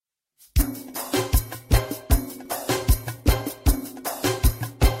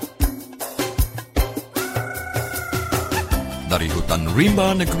Dari hutan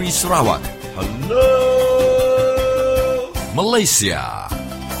rimba negeri Sarawak. Hello, Malaysia.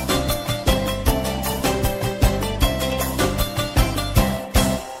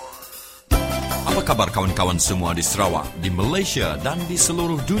 Apa kabar kawan-kawan semua di Sarawak, di Malaysia dan di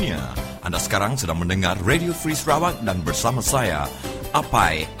seluruh dunia? Anda sekarang sedang mendengar Radio Free Sarawak dan bersama saya,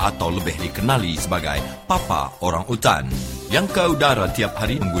 Apai atau lebih dikenali sebagai Papa Orang Utan, yang ke udara tiap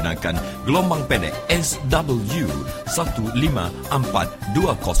hari menggunakan gelombang pendek SW 15420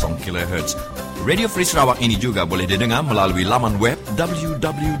 kHz. Radio Free Sarawak ini juga boleh didengar melalui laman web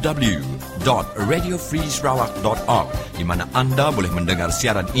www.radiofreesarawak.org, di mana anda boleh mendengar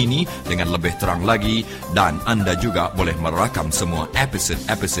siaran ini dengan lebih terang lagi, dan anda juga boleh merakam semua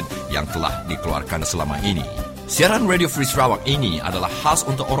episod-episod yang telah dikeluarkan selama ini. Siaran Radio Free Sarawak ini adalah khas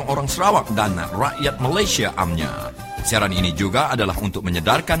untuk orang-orang Sarawak dan rakyat Malaysia amnya. Siaran ini juga adalah untuk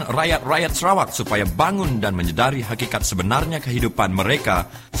menyedarkan rakyat-rakyat Sarawak supaya bangun dan menyedari hakikat sebenarnya kehidupan mereka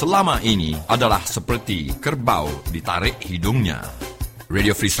selama ini adalah seperti kerbau ditarik hidungnya.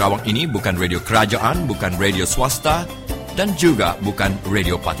 Radio Free Sarawak ini bukan radio kerajaan, bukan radio swasta, dan juga bukan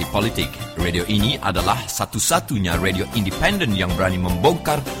radio parti politik. Radio ini adalah satu-satunya radio independen yang berani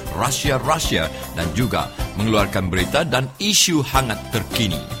membongkar rahsia-rahsia dan juga mengeluarkan berita dan isu hangat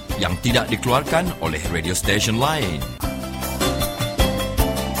terkini yang tidak dikeluarkan oleh radio stesen lain.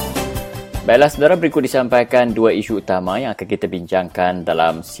 Baiklah saudara, berikut disampaikan dua isu utama yang akan kita bincangkan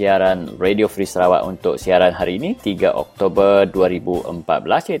dalam siaran Radio Free Sarawak untuk siaran hari ini 3 Oktober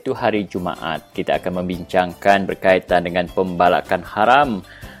 2014, iaitu hari Jumaat. Kita akan membincangkan berkaitan dengan pembalakan haram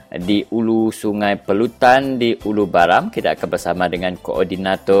di Ulu Sungai Pelutan di Ulu Baram. Kita akan bersama dengan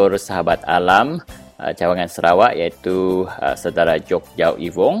Koordinator Sahabat Alam Cawangan Sarawak, iaitu Saudara Jok Jau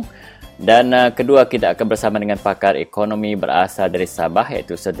Ivong. Dan kedua, kita akan bersama dengan pakar ekonomi berasal dari Sabah,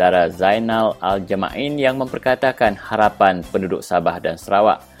 iaitu Saudara Zainal Al-Jamain, yang memperkatakan harapan penduduk Sabah dan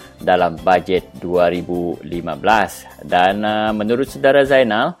Sarawak dalam bajet 2015. Dan menurut Saudara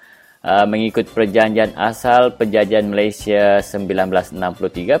Zainal, mengikut perjanjian asal penjajahan Malaysia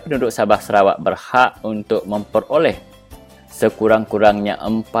 1963, penduduk Sabah Sarawak berhak untuk memperoleh sekurang-kurangnya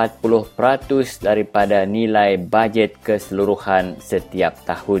 40% daripada nilai bajet keseluruhan setiap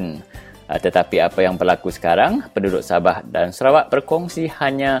tahun. Tetapi apa yang berlaku sekarang, penduduk Sabah dan Sarawak berkongsi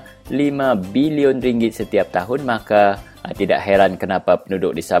hanya 5 bilion ringgit setiap tahun, maka tidak heran kenapa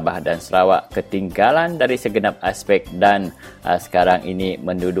penduduk di Sabah dan Sarawak ketinggalan dari segenap aspek dan sekarang ini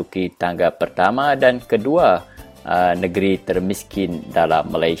menduduki tangga pertama dan kedua negeri termiskin dalam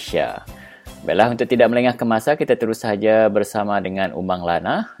Malaysia. Baiklah, untuk tidak melengahkan masa, kita terus saja bersama dengan Umang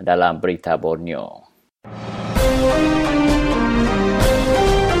Lana dalam Berita Borneo.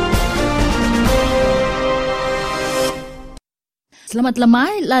 Selamat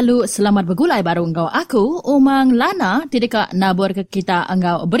lemai, lalu selamat bergulai baru engkau aku, Umang Lana, tidak nabur ke kita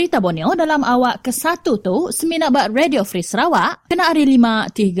engkau Berita Borneo dalam awak ke-1 tu, Seminat Bat Radio Free Sarawak, kena hari 5,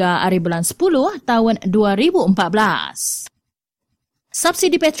 3 hari bulan 10, tahun 2014.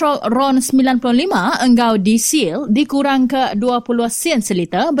 Subsidi petrol RON 95 engkau diesel dikurang ke 20 sen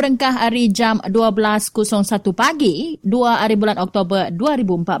seliter berengkah hari jam 12.01 pagi 2 hari bulan Oktober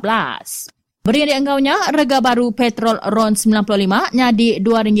 2014. Beri di enggaunya, rega baru petrol RON 95 nyadi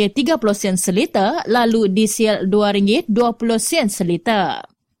RM2.30 seliter, lalu diesel RM2.20 seliter.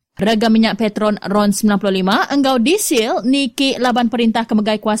 Rega minyak petrol RON 95 enggau diesel niki laban perintah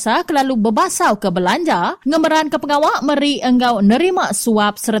kemegai kuasa kelalu berbasau ke belanja, ngemeran ke pengawak meri enggau nerima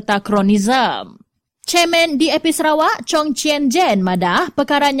suap serta kronism. Chairman DAP Sarawak, Chong Chien Jen madah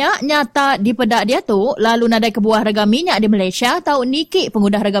perkaranya nyata di pedak dia tu lalu nadai kebuah rega minyak di Malaysia tahu niki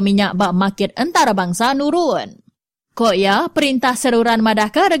pengudah rega minyak bak market antarabangsa nurun. Kok ya, perintah seruran madah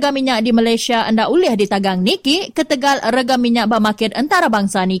ke rega minyak di Malaysia anda ulih ditagang niki ketegal rega minyak bak market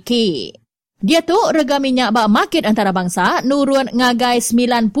antarabangsa niki. Dia tu rega minyak bak market antarabangsa nurun ngagai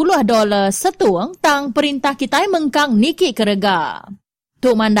 $90 setung tang perintah kita mengkang niki ke rega.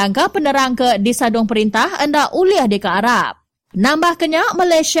 Tuk mandangka penerang ke disadung perintah anda uliah di ke Arab. Nambah kenyak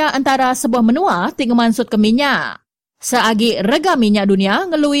Malaysia antara sebuah menua tinggal mansut ke minyak. Seagi rega minyak dunia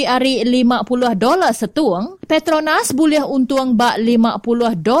ngelui hari $50 setung, Petronas boleh untung bak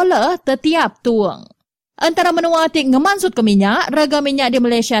 $50 setiap tuang. Antara menua tinggal mansut ke minyak, rega minyak di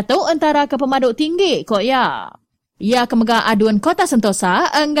Malaysia tu antara ke pemaduk tinggi kok ya. Ia kemega aduan Kota Sentosa,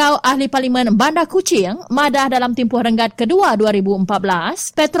 enggau ahli Parlimen Bandar Kuching, madah dalam tempoh renggat kedua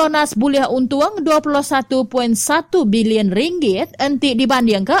 2014, Petronas boleh untung 21.1 bilion ringgit enti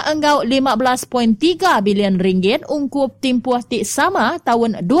dibanding ke enggau 15.3 bilion ringgit ungkup tempoh tik sama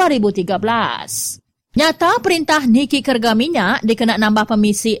tahun 2013. Nyata perintah Niki Kerga Minyak dikena nambah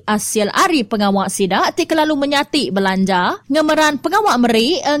pemisi hasil ari pengawak sidak tik lalu menyati belanja ngemeran pengawak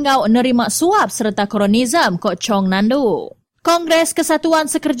meri enggau nerima suap serta kronism kok Chong Nandu. Kongres Kesatuan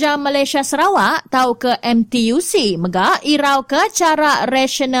Sekerja Malaysia Sarawak tau ke MTUC mega irau ke cara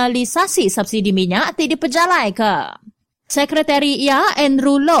rasionalisasi subsidi minyak tik dipejalai ke. Sekretari ia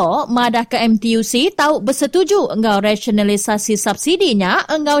Andrew Law madah ke MTUC tahu bersetuju enggau rasionalisasi subsidinya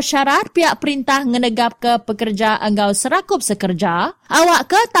enggau syarat pihak perintah ngenegap ke pekerja enggau serakup sekerja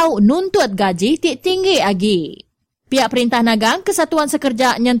awak ke tahu nuntut gaji tik tinggi lagi. Pihak perintah nagang Kesatuan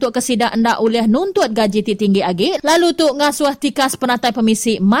Sekerja nyentuk kesidak endak uleh nuntut gaji tik tinggi lagi lalu tu ngasuh tikas penatai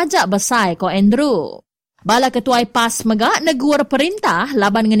pemisi majak besar ko Andrew. Bala Ketua PAS mega negur perintah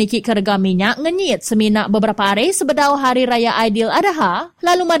laban ngeniki kerga minyak ngenyit seminak beberapa hari sebedau Hari Raya Aidil Adha,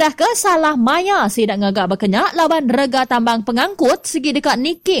 lalu madah ke salah maya sidak ngagak berkenyak laban rega tambang pengangkut segi dekat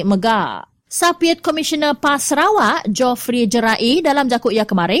niki mega. Sapiat Komisioner PAS Sarawak, Geoffrey Jerai dalam jakut ia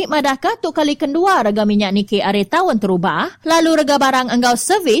kemari, madah ke tu kali kedua rega minyak niki hari tahun terubah, lalu rega barang enggau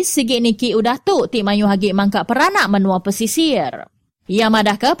servis segi niki udah tu ti mayu hagi mangkak peranak menua pesisir. Ia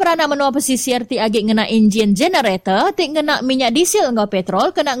madah ke peranak menua pesisir ti agik ngena enjin generator, ti ngena minyak diesel engau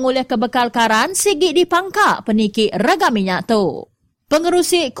petrol kena ngulih ke bekal karan sigi dipangkak peniki rega minyak tu.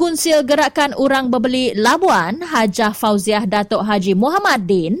 Pengerusi Kunsil Gerakan Urang Bebeli Labuan, Hajah Fauziah Datuk Haji Muhammad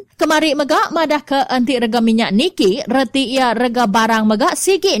Din, kemari mega madah ke enti rega minyak niki, reti ia rega barang mega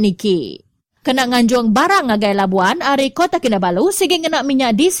sigi niki. Kena nganjung barang ngagai Labuan, ari Kota Kinabalu, sigi ngena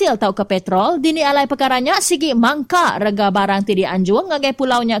minyak diesel tau ke petrol, dini alai perkaranya sigi mangka rega barang ti dianjung ngagai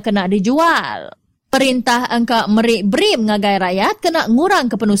pulaunya kena dijual. Perintah angka merik brim ngagai rakyat kena ngurang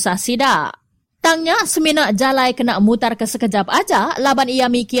kepenusah sidak. Tangnya seminak jalai kena mutar ke sekejap aja, laban ia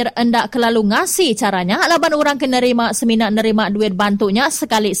mikir endak kelalu ngasih caranya, laban orang kena nerima seminak nerima duit bantunya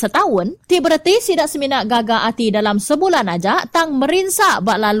sekali setahun, ti berarti sidak seminak gagah hati dalam sebulan aja, tang merinsak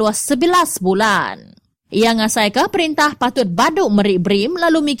bak laluas 11 bulan. Ia ngasai ke perintah patut baduk merik brim,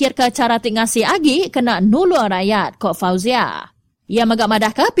 lalu mikir ke cara ti ngasih agi, kena nulung rakyat, kok Fauziah. Ia megak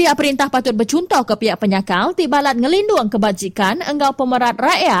madah ke pihak perintah patut bercontoh ke pihak penyakal ti balat ngelindung kebajikan enggau pemerat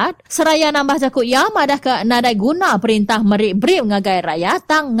rakyat seraya nambah jakut ia madah ke nadai guna perintah merik brim ngagai rakyat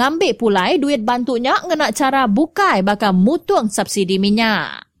tang ngambil pulai duit bantunya ngena cara bukai bakal mutung subsidi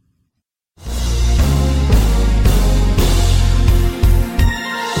minyak.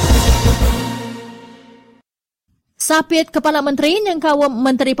 Sapit Kepala Menteri Nyengkawam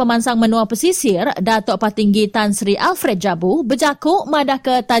Menteri Pemansang Menua Pesisir, Datuk Patinggi Tan Sri Alfred Jabu, berjakuk madah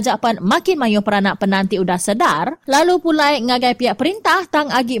ke tajapan makin mayuh peranak penanti udah sedar, lalu pulai ngagai pihak perintah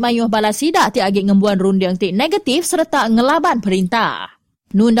tang agik mayuh balas sidak ti agik ngembuan runding ti negatif serta ngelaban perintah.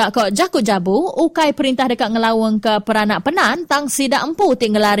 Nundak kok jakuk Jabu, ukai perintah dekat ngelawang ke peranak penan tang sidak empu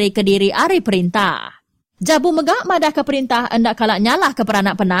ti ngelari ke diri ari perintah. Jabu megak madah ke perintah endak kalak nyalah ke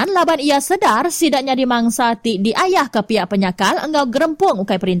peranak penan laban ia sedar sidaknya dimangsa ti diayah ke pihak penyakal enggau gerempung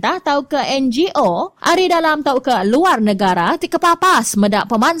ukai perintah tau ke NGO ari dalam tau ke luar negara ti kepapas medak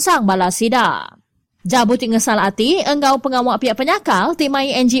pemansang balas sidak. Jabu ti ngesal hati enggau pengawak pihak penyakal ti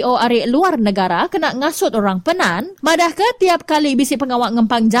mai NGO ari luar negara kena ngasut orang penan madah ke tiap kali bisi pengawak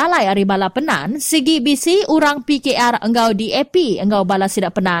ngempang jalai ari bala penan sigi bisi orang PKR enggau DAP enggau bala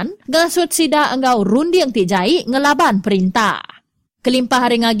sidak penan ngasut sidak enggau runding ti jai ngelaban perintah. Kelimpah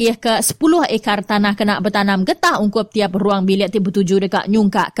hari ngagih ke 10 ekar tanah kena bertanam getah ungkup tiap ruang bilik ti bertuju dekat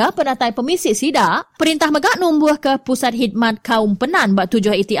nyungkak ke penatai pemisi sidak. Perintah megak numbuh ke pusat khidmat kaum penan bak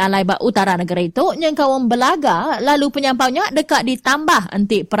tujuh iti alai bak utara negara itu yang kaum belaga lalu penyampaunya dekat ditambah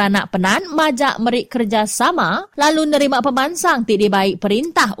enti peranak penan majak merik kerjasama lalu nerima pemansang ti dibaik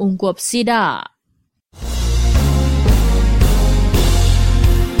perintah ungkup sidak.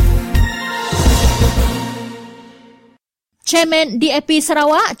 Chairman DAP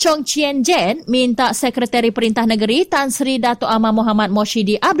Sarawak, Chong Chien Jen, minta Sekretari Perintah Negeri Tan Sri Datuk Amar Muhammad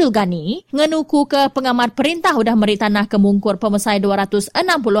Moshidi Abdul Ghani ngenuku ke pengamat perintah udah meri tanah kemungkur pemesai 260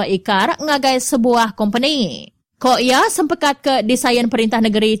 ekar ngagai sebuah company. Kok ia sempekat ke desain Perintah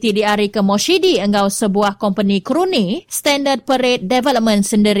Negeri ti diari ke Moshidi enggau sebuah company kruni Standard Parade Development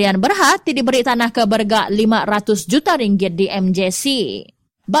sendirian berhad ti diberi tanah ke bergak 500 juta ringgit di MJC.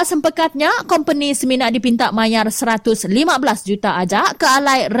 Bak sempekatnya, company seminak dipinta mayar 115 juta aja ke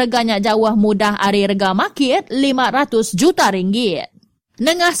alai reganya jauh mudah ari rega market 500 juta ringgit.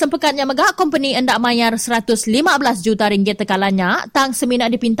 Nengah sempekatnya megak, company hendak mayar 115 juta ringgit tekalannya tang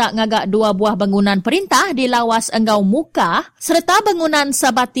seminat dipinta ngagak 2 buah bangunan perintah di lawas Enggau Muka serta bangunan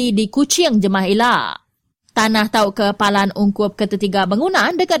sabati di Kuching Jemah Ila. Tanah tau kepalan ungkup ketiga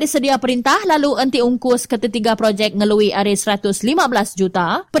bangunan dekat disedia perintah lalu enti ungkus ketiga projek ngelui ari 115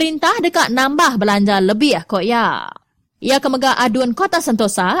 juta, perintah dekat nambah belanja lebih koya. Ia kemegak aduan Kota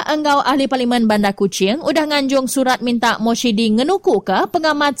Sentosa, Enggau Ahli Parlimen Bandar Kuching udah nganjung surat minta Moshidi ngenuku ke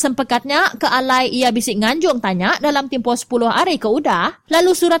pengamat sempekatnya ke alai ia bisik nganjung tanya dalam tempoh 10 hari ke udah,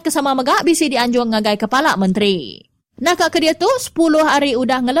 lalu surat kesama megak bisik dianjung ngagai Kepala Menteri. Nakak ke dia tu 10 hari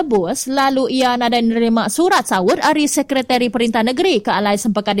udah ngelebus, lalu ia nada nerima surat sawut dari Sekretari Perintah Negeri ke alai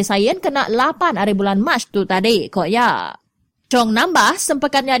sempekat disayin kena 8 hari bulan Mac tu tadi kok ya. Cong nambah,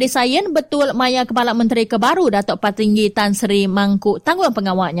 sempekatnya disayin betul maya Kepala Menteri kebaru Datuk Patinggi Tan Sri Mangkuk tanggung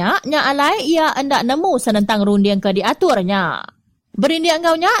pengawaknya, nya alai ia hendak nemu senentang runding ke diaturnya. Berindia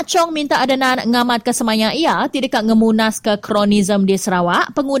enggaunya, Chong minta adenan ngamat kesemaya ia tidak ngemunas ke kronism di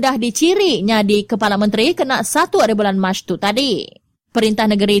Sarawak, pengudah dicirinya di Kepala Menteri kena 1 hari bulan Mac tu tadi. Perintah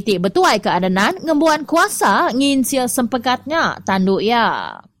negeri ti betuai ke adenan, ngembuan kuasa nginsil sempekatnya tanduk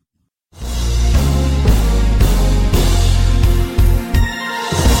ia.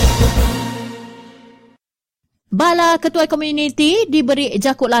 Bala Ketua Komuniti diberi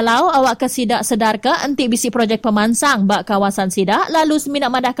jakut lalau awak ke sidak sedar ke enti bisi projek pemansang bak kawasan sidak lalu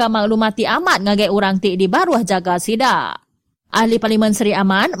seminat madah ke maklumati amat ngagai orang ti di baruah jaga sidak. Ahli Parlimen Seri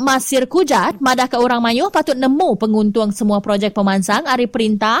Aman, Masir Kujat, madah ke orang mayuh patut nemu penguntung semua projek pemansang hari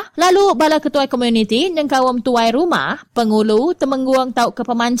perintah lalu bala Ketua Komuniti yang kawam tuai rumah, pengulu, temengguang tau ke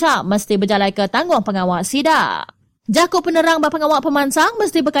pemanca mesti berjalai ke tanggung pengawal sidak. Jakut penerang bak pengawak pemansang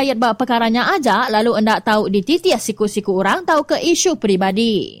mesti berkait bak perkaranya aja lalu hendak tahu dititias siku-siku orang tahu ke isu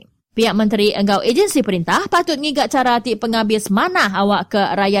peribadi. Pihak Menteri Enggau Agensi Perintah patut ngigak cara ti penghabis mana awak ke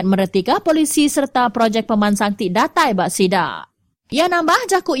rakyat meretika polisi serta projek pemansang ti datai bak sida. Ia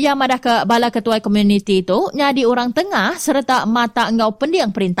nambah jakut ia madah ke bala ketua komuniti tu nyadi orang tengah serta mata Enggau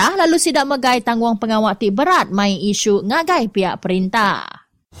pendiang perintah lalu sida megai tanggung pengawak ti berat mai isu ngagai pihak perintah.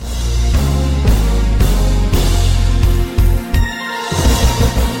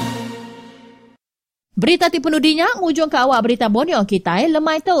 Berita ti penudinya ngujung ke awak berita Borneo kita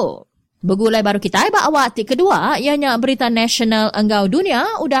lemai tu. Begulai baru kita bak awak ti kedua ianya berita nasional Enggau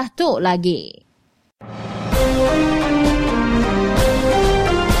Dunia udah tu lagi.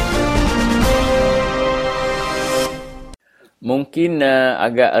 Mungkin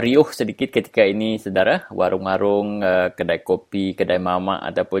agak riuh sedikit ketika ini saudara, warung-warung, kedai kopi, kedai mamak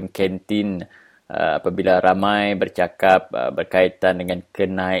ataupun kantin apabila ramai bercakap berkaitan dengan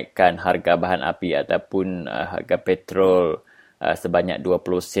kenaikan harga bahan api ataupun harga petrol sebanyak 20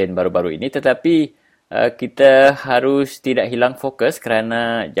 sen baru-baru ini. Tetapi kita harus tidak hilang fokus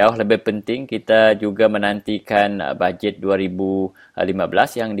kerana jauh lebih penting kita juga menantikan bajet 2015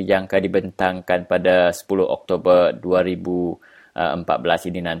 yang dijangka dibentangkan pada 10 Oktober 2014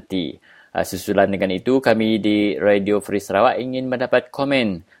 ini nanti. Susulan dengan itu, kami di Radio Free Sarawak ingin mendapat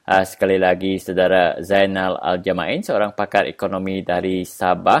komen sekali lagi saudara Zainal Al-Jamain, seorang pakar ekonomi dari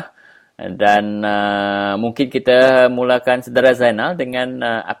Sabah. Dan mungkin kita mulakan saudara Zainal dengan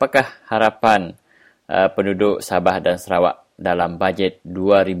apakah harapan penduduk Sabah dan Sarawak dalam bajet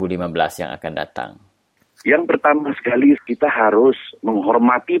 2015 yang akan datang. Yang pertama sekali, kita harus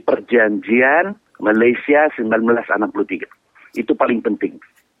menghormati perjanjian Malaysia 1963. Itu paling penting.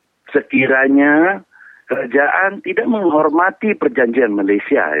 Sekiranya kerajaan tidak menghormati perjanjian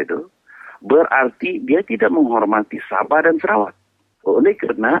Malaysia itu, berarti dia tidak menghormati Sabah dan Sarawak. Oleh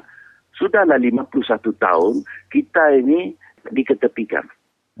kerana sudahlah 51 tahun kita ini diketepikan.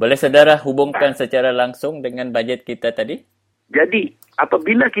 Boleh saudara hubungkan secara langsung dengan bajet kita tadi? Jadi,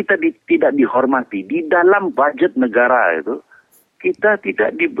 apabila kita tidak dihormati di dalam bajet negara itu, kita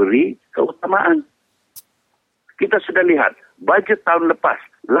tidak diberi keutamaan. Kita sudah lihat, bajet tahun lepas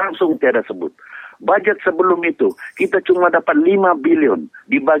langsung tiada sebut. Bajet sebelum itu, kita cuma dapat 5 bilion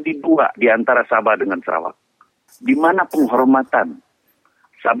dibagi 2 di antara Sabah dengan Sarawak. Di mana penghormatan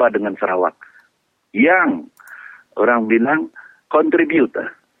Sabah dengan Sarawak? Yang orang bilang contribute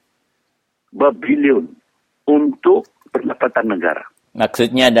berbilion untuk pendapatan negara.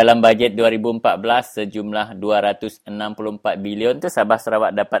 Maksudnya dalam bajet 2014 sejumlah 264 bilion tu Sabah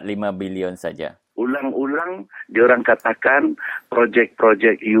Sarawak dapat 5 bilion saja. Ulang-ulang diorang katakan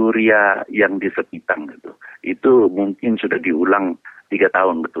projek-projek Yuria yang di Sepitang itu. Itu mungkin sudah diulang 3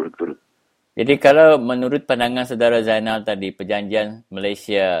 tahun betul-betul. Jadi kalau menurut pandangan saudara Zainal tadi, perjanjian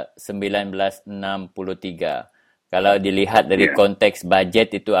Malaysia 1963, kalau dilihat dari konteks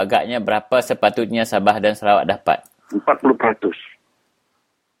bajet itu agaknya berapa sepatutnya Sabah dan Sarawak dapat? 40%.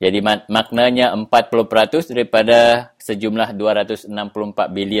 Jadi maknanya 40% daripada sejumlah 264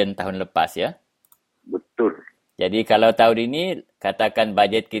 bilion tahun lepas, ya? Betul. Jadi kalau tahun ini, katakan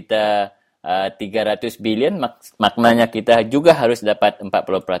bajet kita 300 bilion, maknanya kita juga harus dapat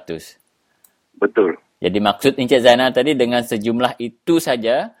 40%. Betul. Jadi maksud Encik Zainal tadi, dengan sejumlah itu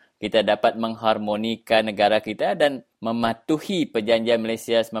saja, kita dapat mengharmonikan negara kita dan mematuhi perjanjian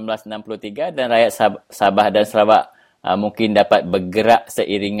Malaysia 1963 dan rakyat Sabah dan Sarawak mungkin dapat bergerak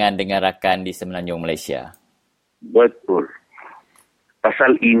seiringan dengan rakan di semenanjung Malaysia. Betul.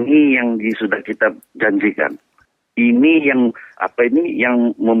 Pasal ini yang sudah kita janjikan. Ini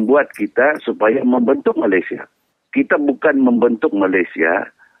yang membuat kita supaya membentuk Malaysia. Kita bukan membentuk Malaysia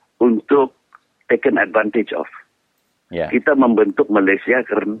untuk taken advantage of. Ya. Kita membentuk Malaysia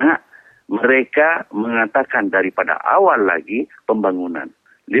kerana mereka mengatakan daripada awal lagi pembangunan.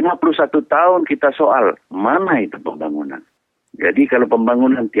 51 tahun kita soal mana itu pembangunan. Jadi kalau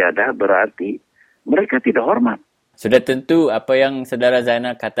pembangunan tiada berarti mereka tidak hormat. Sudah tentu apa yang Saudara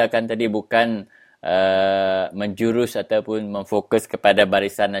Zainal katakan tadi bukan menjurus ataupun memfokus kepada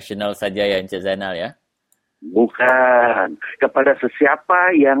Barisan Nasional saja ya Encik Zainal, ya? Bukan. Kepada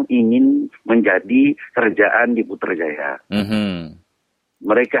sesiapa yang ingin menjadi kerajaan di Putrajaya.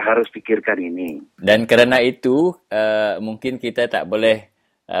 Mereka harus fikirkan ini. Dan kerana itu mungkin kita tak boleh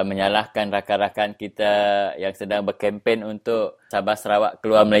menyalahkan rakan-rakan kita yang sedang berkempen untuk Sabah Sarawak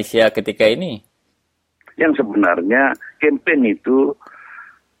keluar Malaysia ketika ini. Yang sebenarnya kempen itu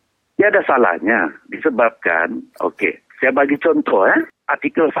tiada salahnya disebabkan, saya bagi contoh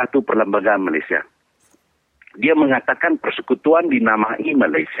artikel 1 Perlembagaan Malaysia. Dia mengatakan persekutuan dinamai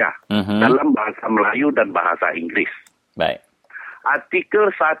Malaysia dalam bahasa Melayu dan bahasa Inggeris. Baik.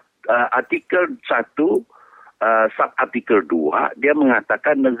 Artikel 1 sub-artikel 2, dia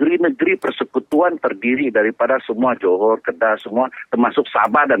mengatakan negeri-negeri persekutuan terdiri daripada semua Johor, Kedah, semua termasuk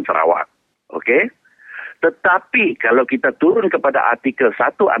Sabah dan Sarawak. Okey? Tetapi kalau kita turun kepada artikel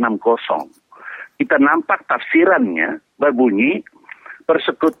 160, kita nampak tafsirannya berbunyi,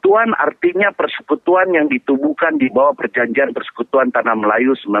 persekutuan artinya persekutuan yang ditubuhkan di bawah Perjanjian Persekutuan Tanah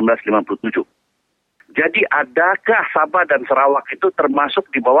Melayu 1957. Jadi adakah Sabah dan Sarawak itu termasuk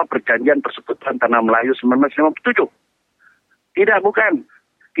di bawah Perjanjian Persekutuan Tanah Melayu 1957? Tidak, bukan.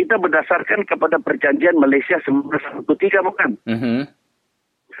 Kita berdasarkan kepada Perjanjian Malaysia 1953, bukan?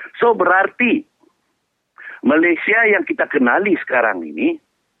 So berarti Malaysia yang kita kenali sekarang ini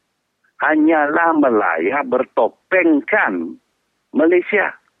hanyalah Melaya bertopengkan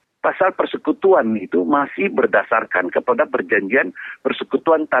Malaysia. Pasal persekutuan itu masih berdasarkan kepada Perjanjian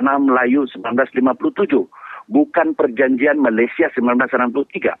Persekutuan Tanah Melayu 1957. Bukan Perjanjian Malaysia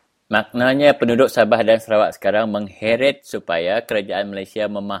 1963. Maknanya penduduk Sabah dan Sarawak sekarang mengheret supaya kerajaan Malaysia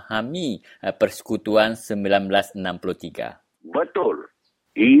memahami persekutuan 1963. Betul.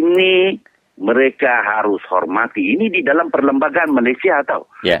 Ini mereka harus hormati. Ini di dalam Perlembagaan Malaysia atau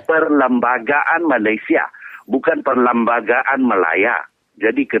Perlembagaan Malaysia. Bukan Perlembagaan Melaya.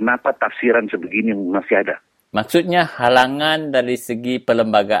 Jadi kenapa tafsiran sebegini masih ada? Maksudnya halangan dari segi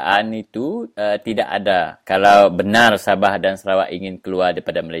perlembagaan itu tidak ada kalau benar Sabah dan Sarawak ingin keluar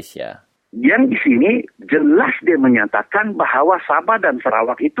daripada Malaysia. Yang di sini jelas dia menyatakan bahawa Sabah dan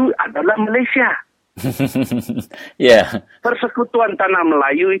Sarawak itu adalah Malaysia. Persekutuan Tanah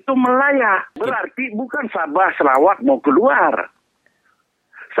Melayu itu Melaya. Berarti bukan Sabah Sarawak mau keluar.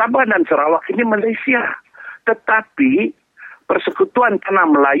 Sabah dan Sarawak ini Malaysia. Tetapi Persekutuan Tanah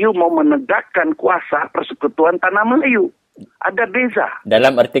Melayu mau menegakkan kuasa Persekutuan Tanah Melayu. Ada beza.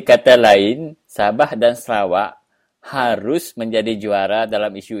 Dalam arti kata lain, Sabah dan Sarawak harus menjadi juara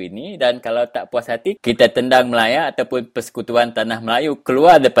dalam isu ini dan kalau tak puas hati, kita tendang Melaya ataupun Persekutuan Tanah Melayu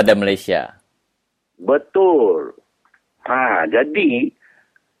keluar daripada Malaysia. Betul. Jadi,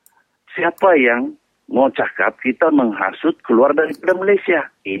 siapa yang mau cakap kita menghasut keluar daripada Malaysia?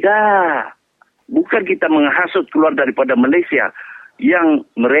 Tidak. Bukan kita menghasut keluar daripada Malaysia. Yang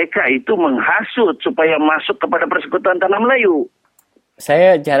mereka itu menghasut supaya masuk kepada Persekutuan Tanah Melayu.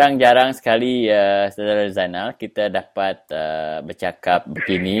 Saya jarang-jarang sekali, Saudara Zainal, kita dapat bercakap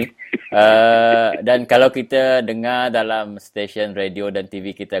begini. Dan kalau kita dengar dalam stesen radio dan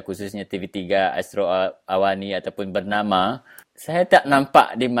TV kita, khususnya TV3 Astro Awani ataupun Bernama, saya tak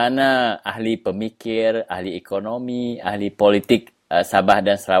nampak di mana ahli pemikir, ahli ekonomi, ahli politik Sabah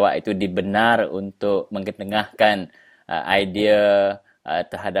dan Sarawak itu dibenar untuk mengetengahkan idea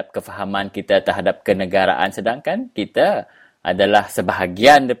terhadap kefahaman kita terhadap kenegaraan, sedangkan kita adalah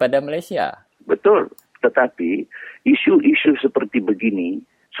sebahagian daripada Malaysia. Betul, tetapi isu-isu seperti begini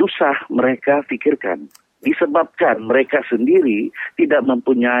susah mereka fikirkan. Disebabkan mereka sendiri tidak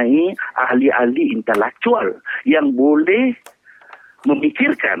mempunyai ahli-ahli intelektual yang boleh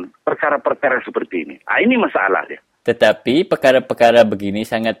memikirkan perkara-perkara seperti ini. Ini masalah dia. Tetapi perkara-perkara begini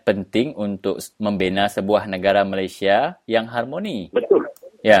sangat penting untuk membina sebuah negara Malaysia yang harmoni. Betul.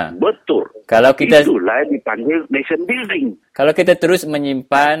 Ya. Betul. Kalau kita itulah dipanggil nation building. Kalau kita terus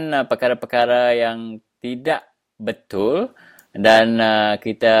menyimpan perkara-perkara yang tidak betul dan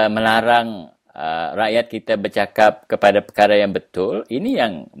kita melarang rakyat kita bercakap kepada perkara yang betul, ini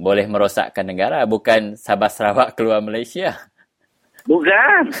yang boleh merosakkan negara, bukan Sabah Sarawak keluar Malaysia.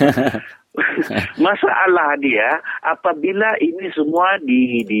 Bukan. Masalah dia apabila ini semua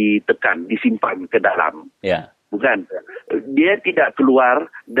ditekan, disimpan ke dalam. Ya. Bukan. Dia tidak keluar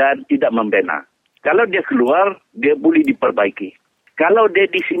dan tidak membina. Kalau dia keluar, dia boleh diperbaiki. Kalau dia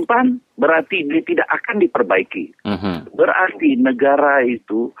disimpan, berarti dia tidak akan diperbaiki. Berarti negara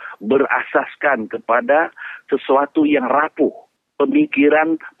itu berasaskan kepada sesuatu yang rapuh.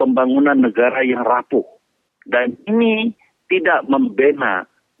 Pemikiran pembangunan negara yang rapuh. Dan ini tidak membina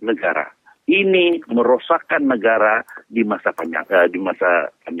negara. Ini merosakkan negara di masa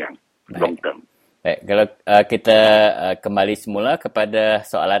panjang, long term. Baik, kalau kita kembali semula kepada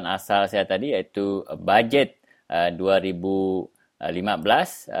soalan asal saya tadi, iaitu bajet 2015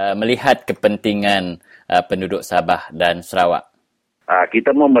 melihat kepentingan penduduk Sabah dan Sarawak.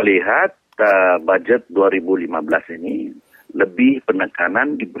 Kita mau melihat bajet 2015 ini lebih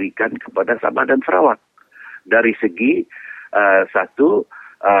penekanan diberikan kepada Sabah dan Sarawak. Dari segi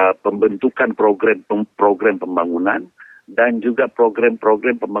pembentukan program pembangunan dan juga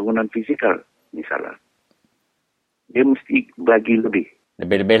program-program pembangunan fisikal misalnya. Dia mesti bagi lebih.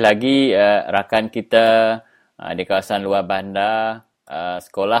 Lebih-lebih lagi rakan kita di kawasan luar bandar,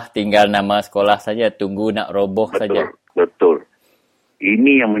 sekolah tinggal nama sekolah saja, tunggu nak roboh saja. Betul.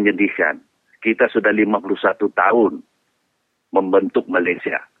 Ini yang menyedihkan. Kita sudah 51 tahun membentuk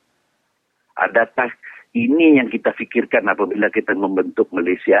Malaysia. Adakah ini yang kita fikirkan apabila kita membentuk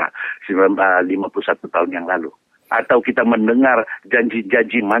Malaysia 51 tahun yang lalu? Atau kita mendengar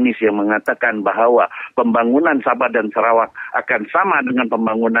janji-janji manis yang mengatakan bahawa pembangunan Sabah dan Sarawak akan sama dengan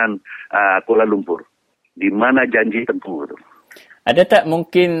pembangunan Kuala Lumpur? Di mana janji tempuh itu? Ada tak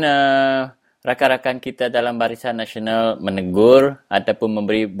mungkin rakan-rakan kita dalam Barisan Nasional menegur ataupun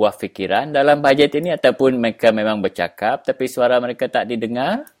memberi buah fikiran dalam bajet ini, ataupun mereka memang bercakap tapi suara mereka tak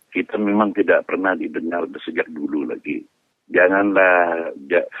didengar? Kita memang tidak pernah didengar sejak dulu lagi. Janganlah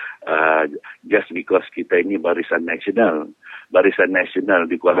just because kita ini Barisan Nasional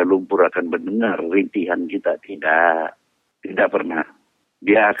di Kuala Lumpur akan mendengar rintihan kita. Tidak pernah.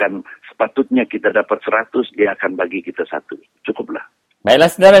 Dia akan, sepatutnya kita dapat 100, dia akan bagi kita 1. Cukuplah.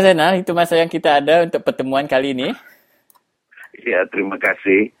 Baiklah saudara Zainal, itu masa yang kita ada untuk pertemuan kali ini. Ya, terima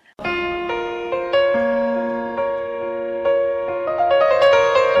kasih.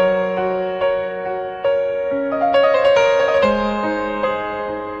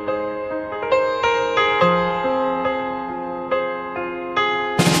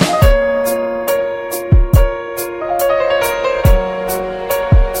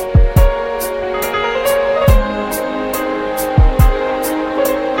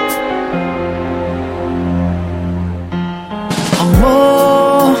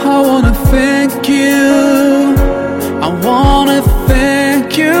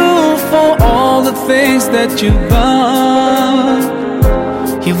 That you've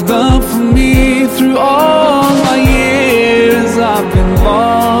done for me through all my years I've been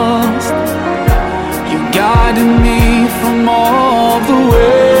lost. You guided me from all the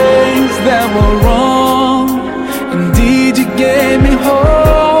ways that were wrong. Indeed, you gave me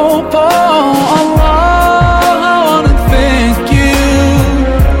hope. Oh Allah, I wanna thank you.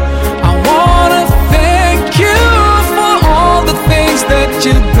 I wanna thank you for all the things that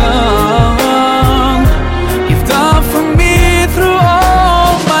you've done.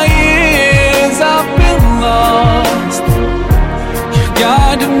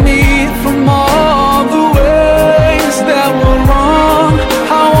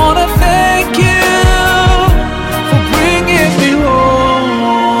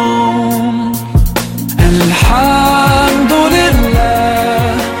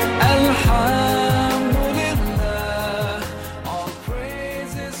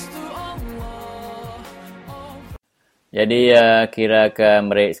 Jadi kira ke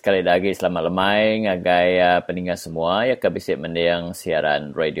mereka sekali lagi selamat lemai ngagai peninggal semua ya kabisik mendiang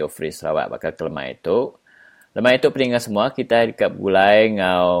siaran Radio Free Sarawak bakal ke lemai itu. Lemai itu peninggal semua kita dekat bulai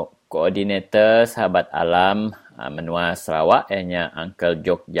ngau koordinator sahabat alam menua Sarawak ianya Uncle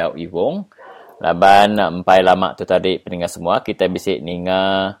Jok Jau Iwong. Laban empai lama tu tadi peninggal semua kita bisik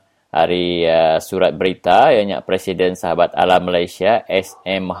ninga hari surat berita ianya Presiden Sahabat Alam Malaysia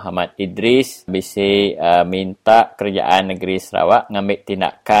SM Muhammad Idris bisi minta Kerajaan Negeri Sarawak ngambil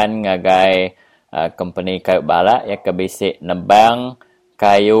tindakan ngagai company kayu balak yang kebisik nebang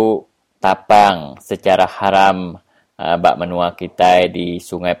kayu tapang secara haram bak menua kita di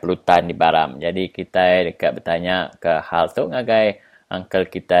Sungai Pelutan di Baram. Jadi kita dekat bertanya ke hal tu ngagai uncle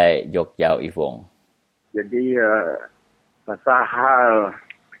kita Jogja Ivong. Jadi pasal hal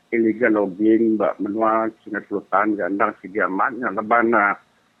illegal logging bak menua Sungai Pelutan gandang segi amat yang leban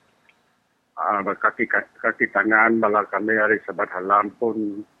kaki tangan bala kami hari Sabat Halam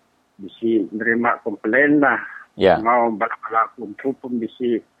pun bisi menerima komplain lah. Mau bala kumpul pun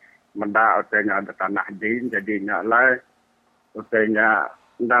bisi mendak utainya ada tanah din jadinya lah utainya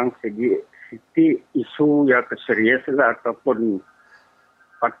gandang segi siti isu yang keserius lah ataupun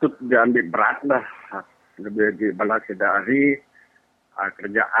patut diambil berat lah. Lebih di bala sedari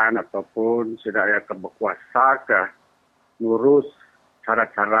kerjaan ataupun sedaya berkuasa ke ngurus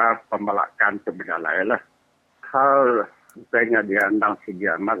cara-cara pembalakan terbidalai lah. Hal saya dia andang segi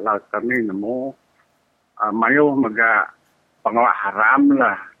amat lah kami nemu mayu mega pengawal haram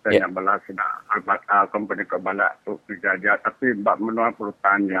lah saya bala sedang company kebalak tu kerja tapi bak menua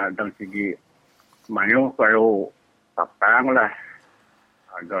pelutannya dan segi mayu kayu tapang lah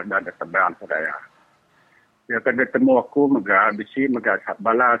ada tebang sedaya. Ya kada temu aku mega bisi mega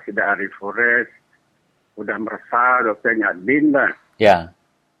bala sida hari forest sudah merasa dokternya din lah. Ya.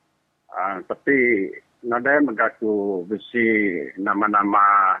 Tapi nada mega tu bisi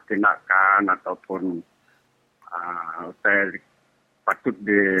nama-nama tindakan ataupun patut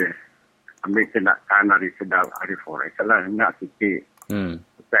di ambil tindakan hari sedang hari forest lah nak sikit.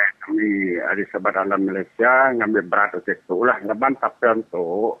 Kami hari Sabat Alam Malaysia ngambil berat itu lah leban tapian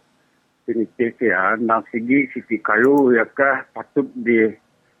tu ini ya, nang segi siti kayu ya kah patut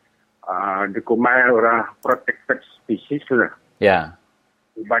dikumai orang protected species lah. Ya.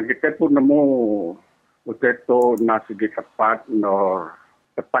 Bagi kita pun nemu itu nang segi tepat no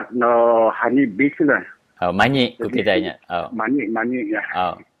honey bees lah. Manyik tu kita ingat. Manyik ya.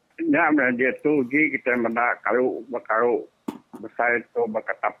 Ya, dia tu kita mendak kayu besar itu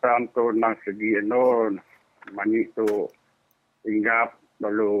bakatapan tu nang segi manyik tu hinggap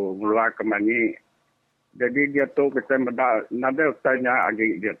lalu keluar ke mani. Jadi dia tu kita nada tanya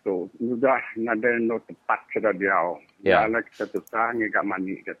agi dia tu. Sudah nada no tepat sudah dia. Ya. Kalau kita susah ngigak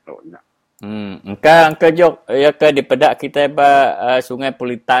mani dia tu. Engka jok ya ke di pedak kita Sungai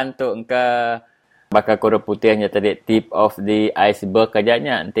Pelutan tu engka bakal kura putihnya tadi tip of the iceberg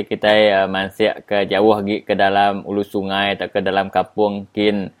kajanya. Nanti kita mansiak ke jauh lagi ke dalam ulu sungai atau ke dalam kampung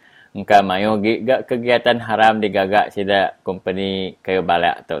kin engkau mayu gak kegiatan haram digagak sida company kayu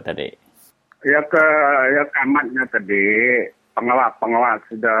balak tu tadi. Ya kamatnya tadi pengawal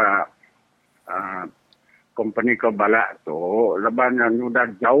sudah company kayu balak tu lebannya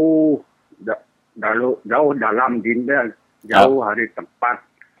sudah jauh dalam dinda jauh hari tempat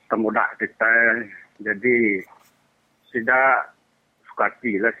temudak kita. Jadi sida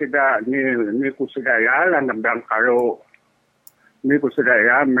sukati lah sida ni ku sudah ya lah nembang kalau ni ku sudah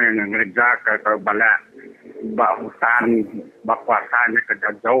ya mengerja ke balak bak hutan bak kuasanya kerja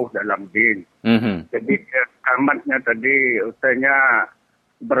jauh dalam din. Jadi kamatnya tadi usahanya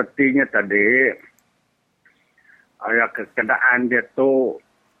berartinya tadi keadaan dia tu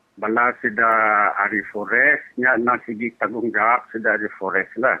bala sudah hari forest nya segi tanggung jawab sudah hari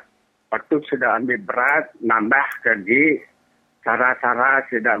forest lah. Patut sudah ambil berat nambah lagi cara-cara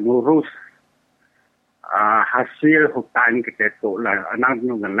sudah ngurus hasil hutan kita tu lah anak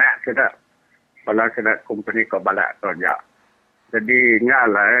ngenak sudah bala sudah company ke balak tu ya. Jadi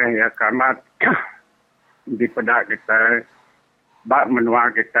nyala ya kamat di pedak kita bak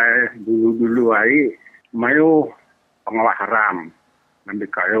menua kita dulu ai mayu pengawal haram ambil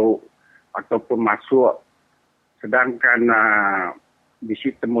kayu ataupun masuk sedangkan di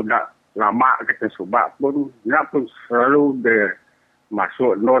situ muda lama kita subak pun selalu dia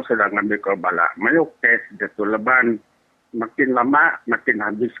masuk sedang ambil ke balak. Mayu kes dia tu leban makin lama makin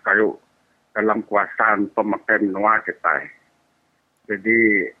habis kayu dalam kuasaan pemakai menua kita.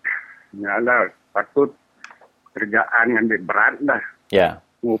 Jadi nyala patut kerjaan ambil berat dah. Ya.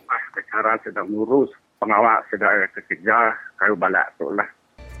 Ngupah cara sedang ngurus pengawal sedang kerja kayu balak tu lah.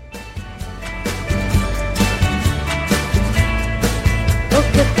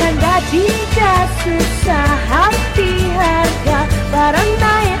 Tetangga tidak susah hati harga barang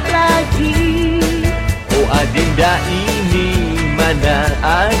naik lagi. Oh adinda ini mana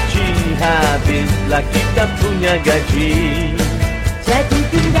aji habislah kita punya gaji. Jadi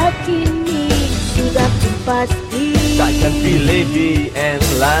tindak kini sudah pun pasti takkan pilih DN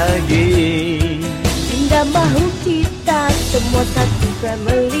lagi. satu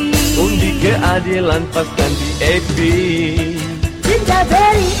family. Undi keadilan paskan di AP. Cinta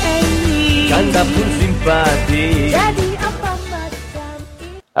very angry. Kanda pun simpati. Jadi apa macam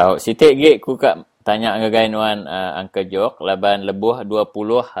ini? Sitik gig ku kak tanya ngagai nuan Angka Jok laban lebuh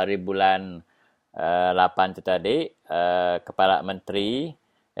 20 hari bulan 8 tu tadi Kepala Menteri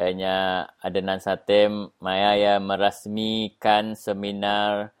nya Adenan Satem maya ya merasmikan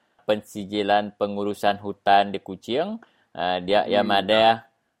seminar pensijilan pengurusan hutan di Kuching. Dia yang ada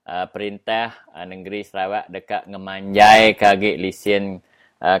perintah negeri Sarawak dekat ngemanjai kagik lisen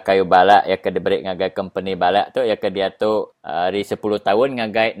kayu balak ya ke diberi ngagai company balak tu ya ke dia tu dari 10 tahun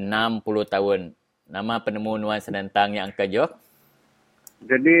ngagai 60 tahun. Nama penemu nuan senentang yang Angka Jok?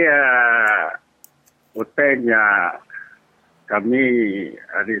 Jadi utainya kami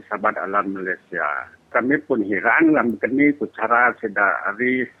dari Sahabat Alam Malaysia. Kami pun heran dalam begini cara sudah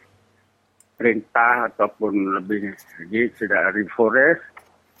dari perintah ataupun lebih lagi sudah dari forest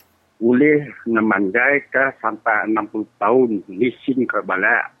boleh memanjai ke sampai 60 tahun lisin ke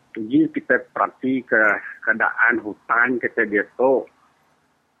balak. Jadi kita perhati ke keadaan hutan kita dia tu.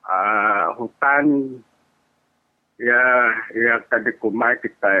 Hutan ya tadi kumai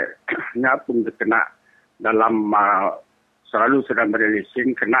kita nya pun kena dalam selalu sedang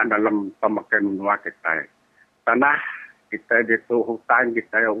berlisin kena dalam pemakaian menua kita. Tanah kita itu hutan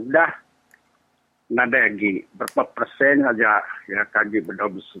kita ya udah nada lagi berapa persen saja ya kaji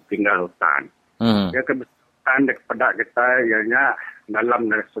benda besi tinggal hutan. Ya kebetulan kepada kita ianya dalam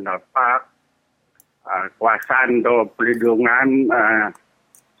national park kawasan do pelindungan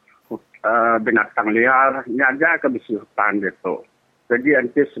binatang liar nyaga ke besi hutan itu. Jadi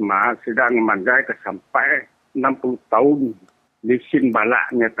nanti semua sedang memanjai ke sampai 60 tahun lisin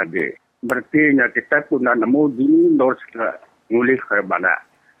balaknya tadi. Berarti kita pun dah nemu di North ngulih ke balak.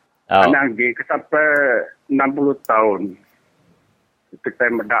 Karena ke sampai 60 tahun kita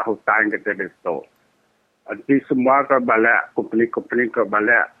medak hutan kita itu. Nanti semua ke balak, company ke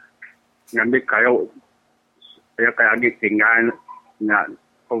balak ngambil kayu ya kayak lagi tinggal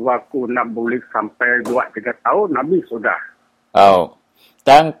waktu nak boleh sampai 2-3 tahun habis sudah.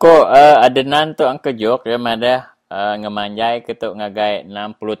 Tangko adenan tu Angka Jok ya ada ngemanjai ketuk ngagai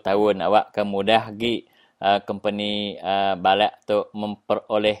 60 tahun awak kemudah gi company balak tu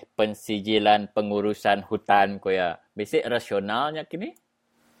memperoleh pensijilan pengurusan hutan ko ya. Bisik rasionalnya kini?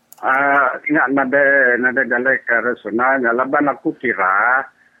 Ingat nada jalan ke rasionalnya. Laban aku kira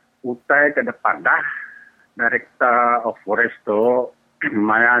utai ke depan dah Director of Forest tu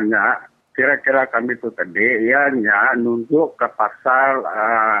mayanya kira-kira kami tu tadi ianya nunjuk ke pasal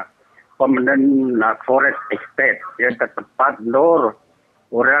permanent forest estate yang ke tempat lor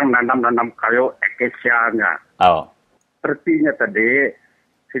orang nanam kayu acacia-nya. Sepertinya tadi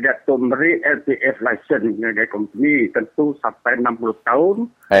tidak tu beri LPF license dari company tentu sampai 60 tahun.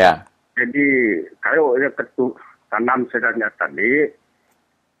 Jadi kayu yang ketu tanam sedangnya tadi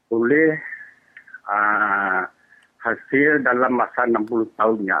boleh hasil dalam masa 60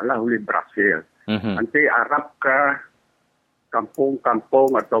 tahunnya lah boleh berhasil. Nanti Arab ke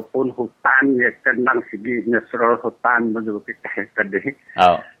kampung-kampung ataupun hutan yang kenang segi natural hutan menurut kita tadi.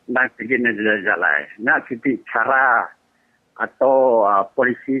 Dan segi jalan. Nak segi cara atau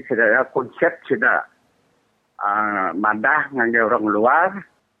polisi sudah konsep sudah madah dengan orang luar.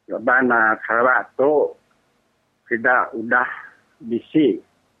 Dan Sarawak tu sudah bisi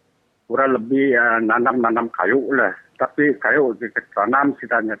kurang lebih nanam kayu lah. Tapi kayu ditanam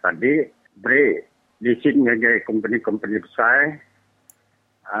sidanya tadi beri lisin dari company besar.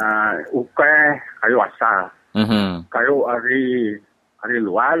 Ukai kayu asal. Kayu hari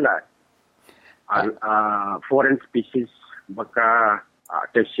luar lah. Foreign species baka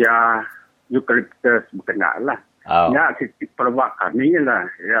acacia, eucalyptus berkenal lah. Ya, perwak kami lah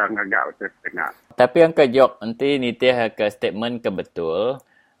yang agak terkenal. Tapi Angka Jok, nanti nitih ke statement ke betul.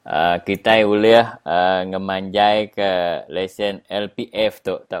 Kita boleh ngemanjai ke lesen LPF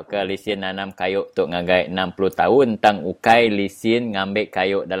tu atau ke lesen nanam kayu tu ngagai 60 tahun tang ukai lesen ngambil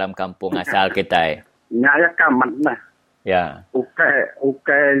kayu dalam kampung asal kita. Nyaya kamat lah. Ya.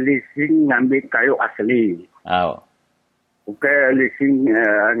 Ukai lesen ngambil kayu asli. Ukai lesen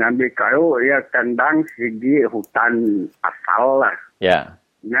ngambil kayu ya kandang segi hutan asal lah. Ya.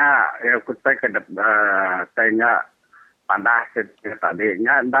 Ya kita tanya pada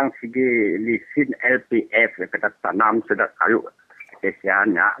tadinya dan segi lisin LPF kita tanam sudah kayu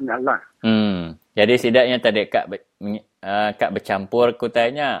kesiannya lah. Jadi setidaknya tadi kak bercampur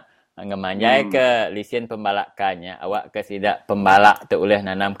kutanya ngemanjai ke lisin pembalakannya awak ke sidak pembalak tu oleh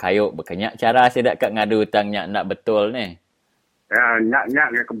nanam kayu berkenyak cara sidak kak ngadu hutangnya nak betul ni. Ya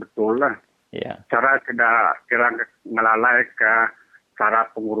nyak ke betul lah. Cara sudah kira melalai ke cara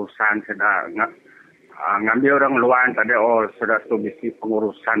pengurusan sudah ngambil orang luar tadi sudah tu misi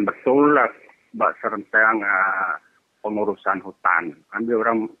pengurusan betul lah serentang pengurusan hutan. Ambil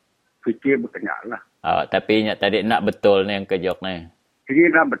orang fikir berkenyak lah. Tapi tadi nak betul ni yang kejok ni.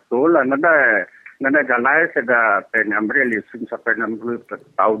 Ini nak betul lah. Nada jalan sudah penyambil lisun sampai 60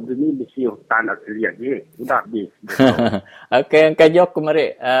 tahun ini misi hutan asli aja. Sudah habis. Okey, yang kejok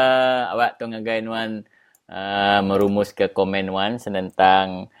kemarin awak tu ngagain wan merumus ke komen wan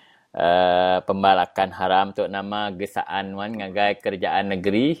tentang pembalakan haram tu nama gesaan wan ngagai kerjaan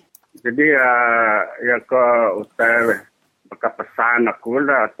negeri. Jadi ya ke utai bekas pesan aku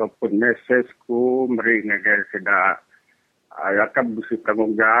lah ataupun mesejku meri ngagai sudah ya kan mesti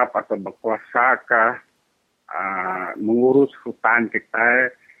tanggungjawab atau berkuasa ke mengurus hutan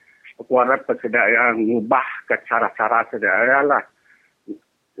kita. Aku harap sedia yang mengubah ke cara-cara sedia lah.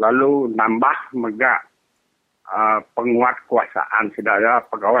 Lalu nambah megak penguat kuasaan sedia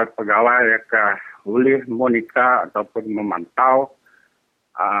pegawai-pegawai yang boleh monitor ataupun memantau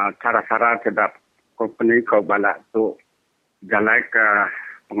cara-cara sedia company kau balak tu jalan ke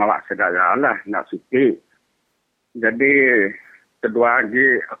pengawal sedia lah nak suci. Jadi kedua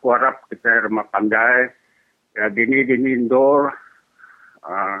lagi aku harap kita remah pandai ya dini indoor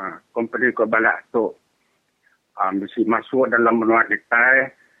company kau balak tu mesti masuk dalam menua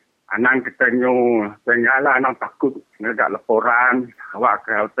kita. Anak kita penyalah anak takut ngajak laporan awak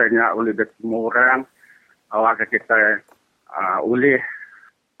ke hotelnya oleh semua orang awak ke kita oleh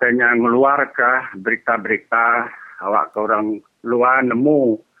tanya ngeluar ke berita-berita awak ke orang luar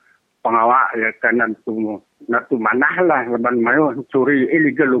nemu pengawak ya kan nanti manah lah leban mayu curi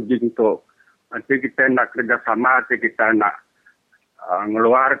illegal logging tu nanti kita nak kerjasama nanti kita nak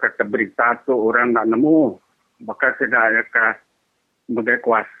ngeluar ke berita tu orang nak nemu bakal sudah ya ke sebagai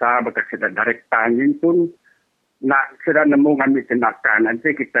kuasa, bakal sudah direct tangin pun nak sudah nemu ngambil tindakan.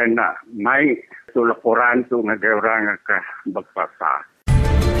 Nanti kita nak naik tu laporan tu ngagai orang ke berkuasa.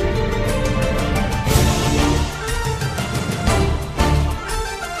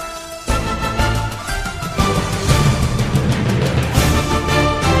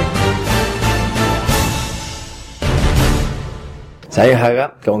 Saya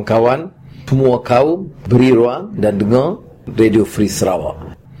harap kawan-kawan semua kaum beri ruang dan dengar Radio Free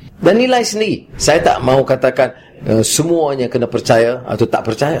Sarawak. Dan nilai sendiri. Saya tak mahu katakan semuanya kena percaya atau tak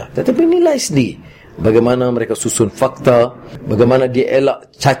percaya. Tetapi nilai sendiri. Bagaimana mereka susun fakta. Bagaimana dia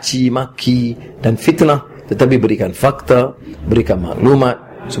elak caci, maki dan fitnah. Tetapi berikan fakta. Berikan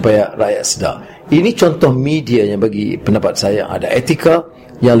maklumat. Supaya rakyat sedar. Ini contoh media yang bagi pendapat saya ada etika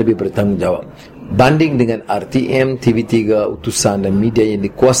yang lebih bertanggungjawab. Banding dengan RTM, TV3, utusan dan media yang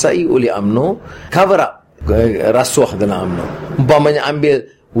dikuasai oleh UMNO. Cover up rasuah dalam UMNO. Umpamanya ambil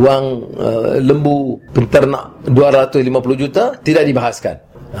wang lembu penternak 250 juta tidak dibahaskan.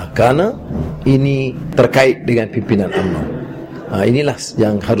 Kerana ini terkait dengan pimpinan UMNO. Inilah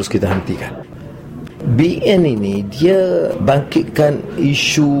yang harus kita hentikan. BN ini dia bangkitkan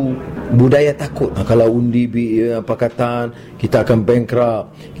isu budaya takut. Kalau undi Pakatan, kita akan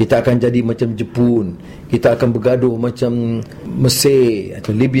bankrupt, kita akan jadi macam Jepun, kita akan bergaduh macam Mesir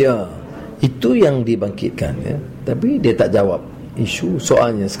atau Libya. Itu yang dibangkitkan ya. Tapi dia tak jawab isu.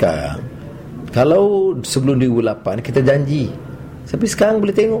 Soalnya sekarang kalau sebelum 2008 kita janji, tapi sekarang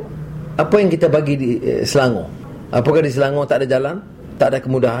boleh tengok apa yang kita bagi di Selangor. Apakah di Selangor tak ada jalan, tak ada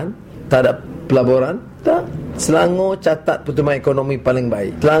kemudahan, tak ada pelaburan? Tak. Selangor catat pertumbuhan ekonomi paling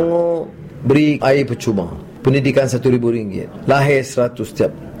baik. Selangor beri air percuma, pendidikan RM1,000, lahir 100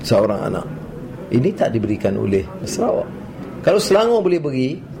 setiap seorang anak. Ini tak diberikan oleh Sarawak. Kalau Selangor boleh beri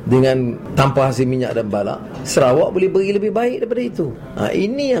dengan tanpa hasil minyak dan balak, Sarawak boleh beri lebih baik daripada itu.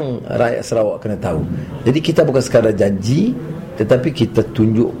 Ini yang rakyat Sarawak kena tahu. Jadi kita bukan sekadar janji, tetapi kita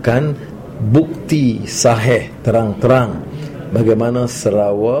tunjukkan bukti sahih terang-terang bagaimana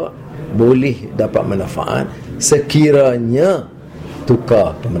Sarawak boleh dapat manfaat sekiranya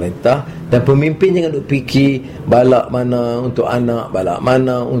tukar pemerintah dan pemimpin jangan duk fikir balak mana untuk anak, balak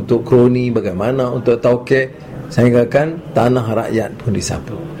mana untuk kroni, bagaimana untuk tauke, sehingga kan tanah rakyat pun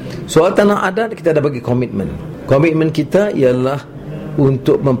disapu. Soal tanah adat kita dah bagi komitmen. Komitmen kita ialah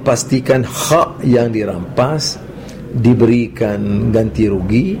untuk memastikan hak yang dirampas diberikan ganti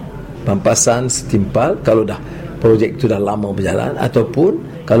rugi, pampasan setimpal kalau dah projek itu dah lama berjalan,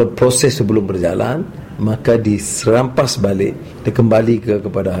 ataupun kalau proses sebelum berjalan maka diserampas balik, dikembali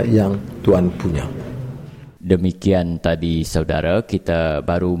kepada yang tuan punya. Demikian tadi saudara, kita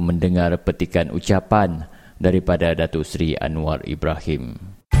baru mendengar petikan ucapan daripada Datuk Seri Anwar Ibrahim.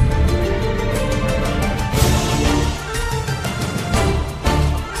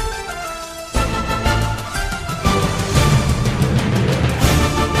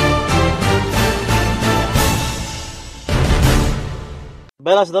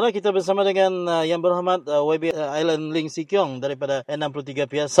 Baiklah saudara, kita bersama dengan Yang Berhormat YB Island Ling Sikyong daripada N63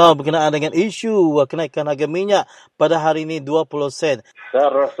 Piasa berkenaan dengan isu kenaikan harga minyak pada hari ini 20 sen.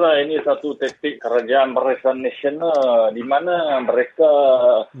 Saya rasa ini satu taktik kerajaan barisan nasional di mana mereka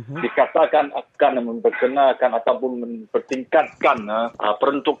dikatakan akan memperkenalkan ataupun mempertingkatkan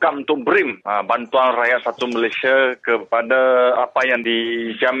peruntukan untuk BRIM, bantuan rakyat satu Malaysia, kepada apa yang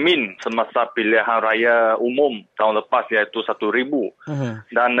dijamin semasa pilihan raya umum tahun lepas, iaitu 1,000.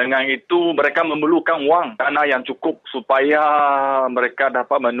 Dan dengan itu mereka memerlukan wang, dana yang cukup supaya mereka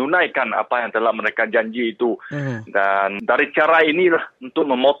dapat menunaikan apa yang telah mereka janji itu. Dan dari cara inilah untuk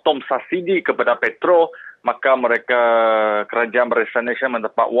memotong subsidi kepada petrol, maka mereka kerajaan barisan nasional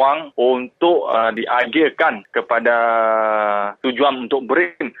mendapat wang untuk diagihkan kepada tujuan untuk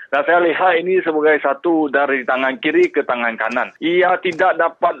BRIM. Dan saya lihat ini sebagai satu dari tangan kiri ke tangan kanan. Ia tidak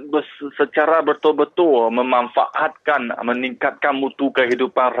dapat secara betul-betul memanfaatkan, meningkatkan mutu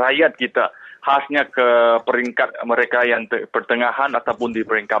kehidupan rakyat kita, khasnya ke peringkat mereka yang pertengahan ataupun di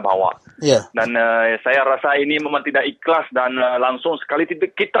peringkat bawah. Dan saya rasa ini memang tidak ikhlas dan langsung sekali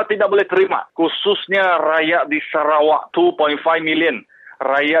kita tidak boleh terima. Khususnya rakyat di Sarawak, 2.5 million.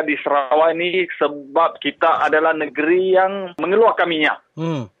 Rakyat di Sarawak ini sebab kita adalah negeri yang mengeluarkan minyak.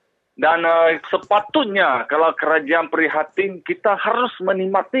 Dan sepatutnya kalau kerajaan prihatin, kita harus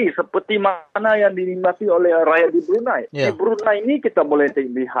menikmati seperti mana yang dinikmati oleh rakyat di Brunei. Di Brunei ini kita boleh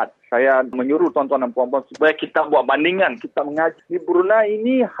lihat. Saya menyuruh tuan-tuan dan puan-puan supaya kita buat bandingan. Kita mengaji. Di Brunei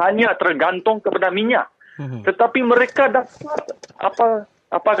ini hanya tergantung kepada minyak. Tetapi mereka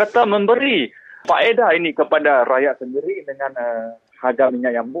dapat memberi faedah ini kepada rakyat sendiri dengan harga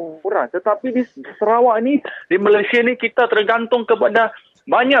minyak yang murah. Tetapi di Sarawak ini, di Malaysia ini kita tergantung kepada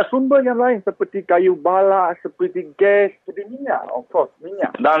banyak sumber yang lain seperti kayu balak, seperti gas, seperti minyak, of course,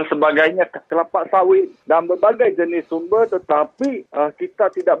 minyak dan sebagainya, kelapa sawit dan berbagai jenis sumber. Tetapi kita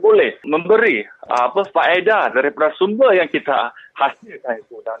tidak boleh memberi faedah daripada sumber yang kita hasilkan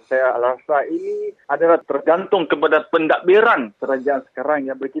itu. Dan saya rasa ini adalah tergantung kepada pentadbiran kerajaan sekarang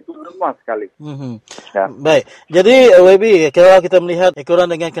yang begitu lemah sekali. Baik, jadi YB, kalau kita melihat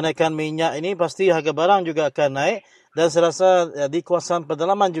ekoran dengan kenaikan minyak ini, pasti harga barang juga akan naik. Dan saya rasa di kawasan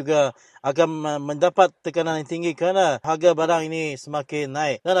pedalaman juga akan mendapat tekanan yang tinggi kerana harga barang ini semakin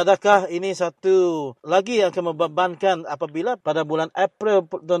naik. Dan adakah ini satu lagi yang akan membebankan apabila pada bulan April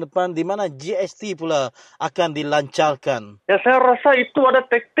tahun depan di mana GST pula akan dilancarkan? Ya, saya rasa itu ada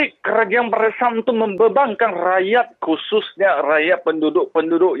taktik kerajaan barisan untuk membebankan rakyat, khususnya rakyat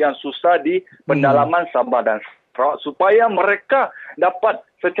penduduk-penduduk yang susah di pendalaman Sabah dan Sarawak, supaya mereka dapat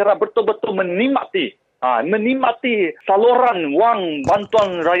secara betul-betul menikmati saluran wang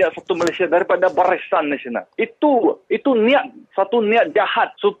bantuan rakyat satu Malaysia daripada barisan nasional. Itu satu niat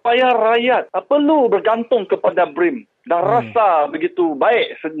jahat supaya rakyat perlu bergantung kepada BRIM dan rasa begitu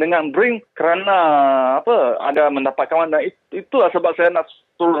baik dengan BRIM kerana ada mendapatkan. Dan itulah sebab saya nak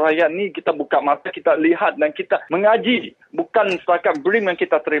suruh rakyat ni kita buka mata, kita lihat dan kita mengaji. Bukan setakat BRIM yang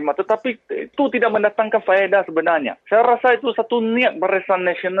kita terima, tetapi itu tidak mendatangkan faedah sebenarnya. Saya rasa itu satu niat barisan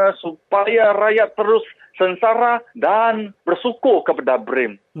nasional supaya rakyat terus sengsara dan bersyukur kepada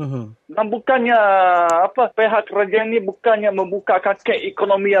BRIM. Dan bukannya pihak kerajaan ini bukannya membuka kaki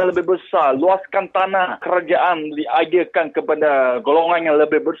ekonomi yang lebih besar, luaskan tanah kerajaan diagihkan kepada golongan yang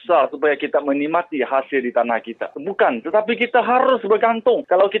lebih besar supaya kita menikmati hasil di tanah kita. Bukan, tetapi kita harus bergantung.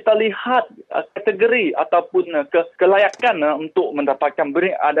 Kalau kita lihat kategori ataupun kelayakan untuk mendapatkan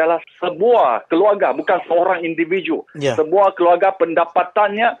BRIM adalah sebuah keluarga, bukan seorang individu. Sebuah keluarga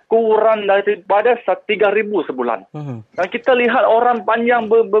pendapatannya kurang daripada 3,000 sebulan. Dan kita lihat orang panjang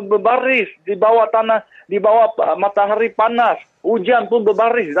berbaris di bawah tanah, di bawah matahari panas. Hujan pun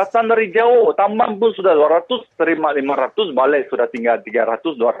berbaris, datang dari jauh. Tambang pun sudah 200, terima 500, balik sudah tinggal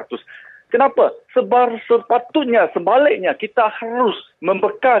 300, 200. Kenapa? Sebab sepatutnya sebaliknya kita harus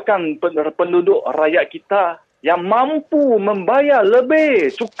membekalkan penduduk rakyat kita yang mampu membayar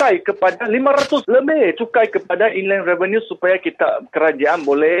lebih cukai kepada 500 lebih cukai kepada inland revenue supaya kerajaan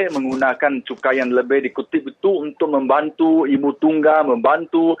boleh menggunakan cukai yang lebih dikutip itu untuk membantu ibu tunggal,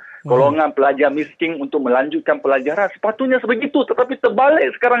 membantu golongan pelajar miskin untuk melanjutkan pelajaran. Sepatutnya sebegitu. Tetapi terbalik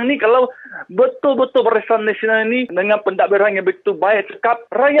sekarang ni, kalau betul-betul barisan nasional ini dengan pentadbiran yang begitu baik cekap,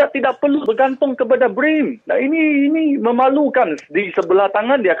 rakyat tidak perlu bergantung kepada BRIM. Nah, ini memalukan. Di sebelah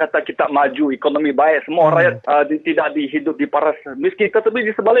tangan dia kata kita maju, ekonomi baik, semua rakyat tidak dihidup di paras miskin. Tetapi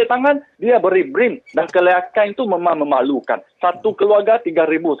di sebalik tangan dia beri BRIM. Dan kelayakan itu memang memalukan. Satu keluarga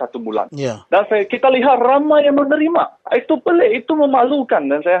 3,000 satu bulan. Dan kita lihat ramai yang menerima. Itu pelik, itu memalukan.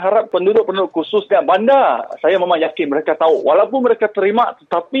 Dan saya harap penduduk-penduduk khususnya bandar, saya memang yakin mereka tahu. Walaupun mereka terima,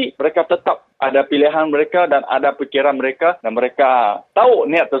 tetapi mereka tetap ada pilihan mereka dan ada fikiran mereka dan mereka tahu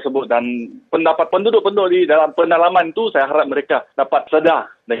niat tersebut dan pendapat penduduk-penduduk di dalam pendalaman itu saya harap mereka dapat sedar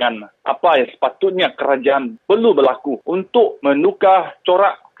dengan apa yang sepatutnya kerajaan perlu berlaku untuk menukar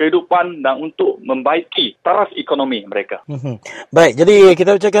corak kehidupan dan untuk membaiki taraf ekonomi mereka. Baik, jadi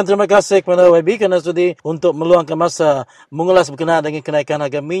kita ucapkan terima kasih kepada YB kerana sudi untuk meluangkan masa mengulas berkenaan dengan kenaikan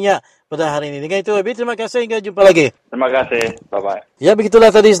harga minyak pada hari ini. Dengan itu YB, terima kasih hingga jumpa lagi. Terima kasih. Bye-bye. Ya,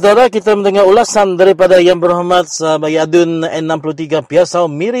 begitulah tadi saudara, kita mendengar ulasan daripada Yang Berhormat Bagi Adun N63 Piasau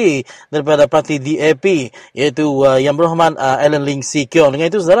Miri daripada parti DAP, iaitu Yang Berhormat Alan Ling Si Kiong. Dengan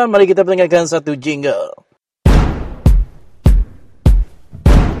itu saudara, mari kita mendengarkan satu jingle.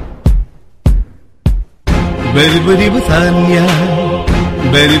 Beri-beri bertanya,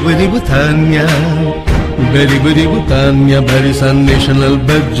 beri-beri bertanya, beri-beri bertanya, Barisan Nasional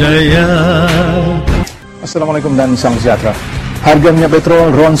berjaya. Assalamualaikum dan salam sejahtera. Harga minyak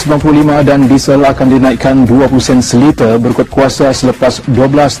petrol RON 95 dan diesel akan dinaikkan 20 sen seliter berikut kuasa selepas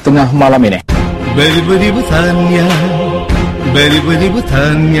 12.30 malam ini. Beri-beri bertanya, beri-beri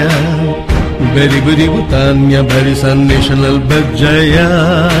bertanya, beri-beri bertanya, Barisan Nasional berjaya.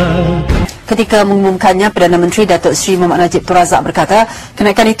 Ketika mengumumkannya, Perdana Menteri Datuk Seri Muhammad Najib Tun Razak berkata,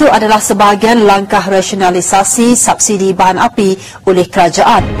 kenaikan itu adalah sebahagian langkah rasionalisasi subsidi bahan api oleh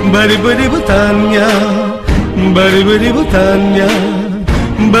kerajaan. Beri-beri bertanya, beri-beri bertanya,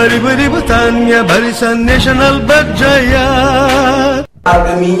 beri-beri bertanya, Barisan Nasional berjaya.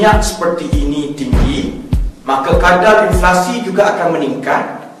 Harga minyak seperti ini tinggi, maka kadar inflasi juga akan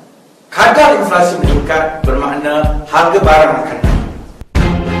meningkat. Kadar inflasi meningkat bermakna harga barang akan naik.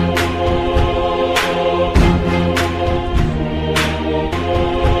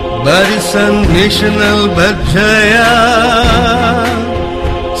 Barisan Nasional berjaya,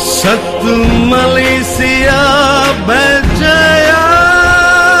 satu Malaysia berjaya.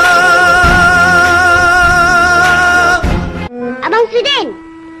 Abang Sudin,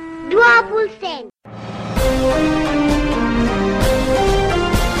 20 sen.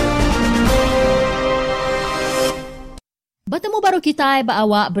 Bertemu baru kita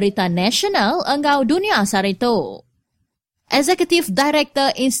awak berita nasional enggau dunia sehari itu. Executive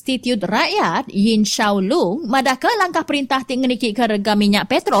Director Institut Rakyat Yin Shao Lung madaka langkah perintah tinggi ke harga minyak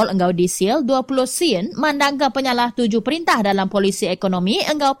petrol enggau diesel 20 sen mandang ke penyalah 7 perintah dalam polisi ekonomi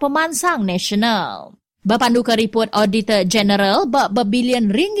enggau pemansang nasional. Berpandu ke report Auditor General berbilion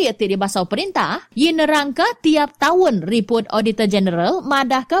ringgit di basau perintah, Yin nerangka tiap tahun report Auditor General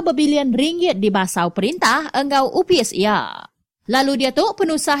madaka berbilion ringgit di basau perintah enggau upis ia. Lalu dia tu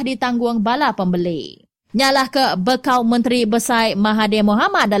penusah ditanggung bala pembeli. Nyalah ke bekau Menteri Besar Mahathir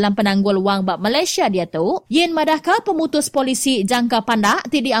Mohamad dalam penanggul wang bab Malaysia dia tu, yin madahkah pemutus polisi jangka pandak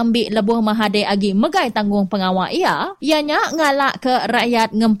ti diambil lebuh Mahathir agi megai tanggung pengawal ia, ianya ngalak ke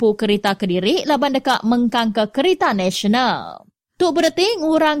rakyat ngempu kereta Kediri laban dekat mengkang ke kereta nasional. Tu berarti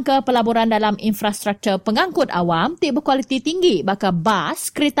ngurang ke pelaburan dalam infrastruktur pengangkut awam ti berkualiti tinggi baka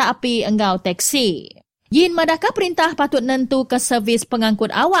bas, kereta api enggau taksi. Yin madakah perintah patut nentu ke servis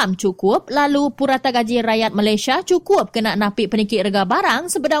pengangkut awam cukup, lalu purata gaji rakyat Malaysia cukup kena napik penikit rega barang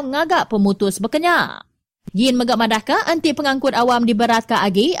sebedang ngagak pemutus berkenyak. Yin megak madakah anti pengangkut awam diberatkan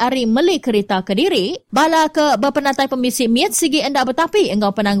agi hari meli kereta Kediri, bala ke berpenatai pemisi miet sigi endak bertapi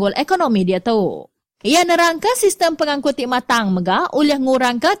enggau penanggul ekonomi dia tu. Ia nerangka sistem pengangkut tik matang megak oleh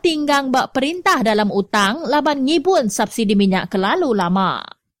ngurang ke tinggang bak perintah dalam utang laban ngibun subsidi minyak kelalu lama.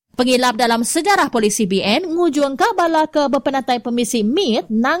 Pengilap dalam sejarah polisi BN ngujung ke bala ke berpenatai pemisi MIT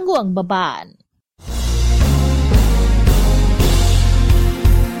nanggung beban.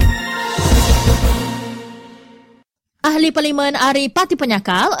 Ahli Parlimen Ari Parti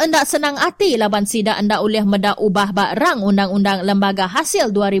Penyakal endak senang hati laban sida endak oleh medak ubah bak rang Undang-Undang Lembaga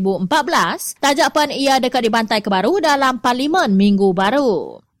Hasil 2014, tajak pan ia dekat dibantai kebaru dalam Parlimen minggu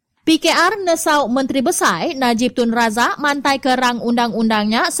baru. PKR nesau Menteri Besar Najib Tun Razak mantai ke rang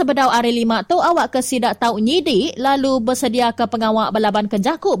undang-undangnya sebedau hari 5 tu awak ke sidak tau nyidi lalu bersedia ke pengawak balaban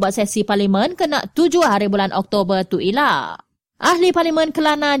kejaku bersesi Parlimen kena 7 hari bulan Oktober tu ila. Ahli Parlimen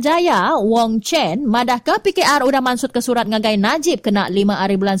Kelana Jaya Wong Chen madah ke PKR udah mansut ke surat ngagai Najib kena 5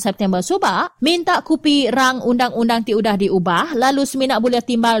 hari bulan September subak minta kupi rang undang-undang ti udah diubah lalu seminak boleh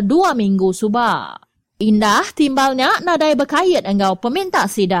timbal 2 minggu subak. Indah timbalnya nadai berkait enggau peminta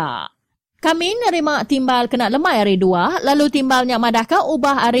sida. Kami nerima timbal kena lemai hari 2, lalu timbalnya madahkah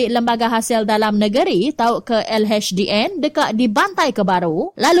ubah hari lembaga hasil dalam negeri tau ke LHDN dekat dibantai ke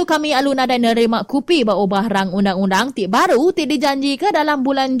baru, lalu kami alu nadai nerima kupi berubah rang undang-undang ti baru ti dijanji ke dalam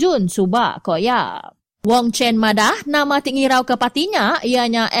bulan Jun subak koya. Wong Chen madah nama tingirau ke partinya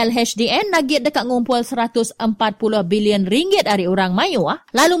ianya LHDN nagit dekat ngumpul 140 bilion ringgit dari orang Melayu.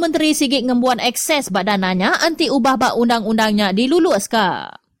 Lalu Menteri Sigit ngembuan akses bak dananya anti ubah bak undang-undangnya dilulus ke.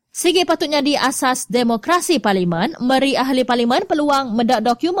 Sigit patutnya di asas demokrasi parlimen, meri ahli parlimen peluang mendak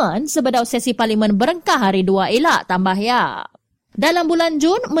dokumen sebedau sesi parlimen berengkah hari 2 elak tambah ya. Dalam bulan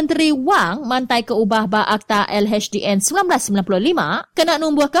Jun, Menteri Wang mantai ke ubah ba Akta LHDN 1995 kena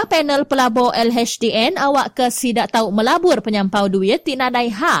numbuh ke panel pelabur LHDN awak ke sidak tahu melabur penyampau duit ti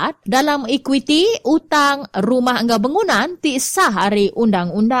nadai had dalam equity, utang, rumah enggau bangunan ti sah hari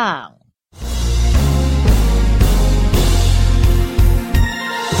undang-undang.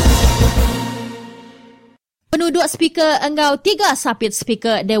 Penduduk speaker enggau 3 sapit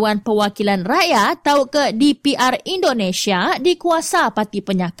speaker Dewan Perwakilan Rakyat tahu ke DPR Indonesia dikuasa Parti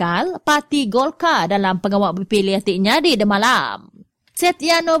Penyakal, Parti Golkar dalam pengawal berpilih tiknya di Demalam.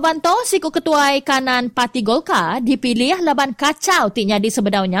 Setia Novanto, siku ketua kanan Parti Golkar, dipilih laban kacau tiknya di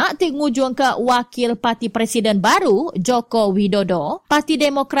sebedaunya tik ngujung ke wakil Parti Presiden baru Joko Widodo, Parti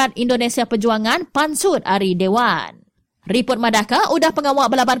Demokrat Indonesia Perjuangan Pansud Ari Dewan. Report Madaka udah pengawal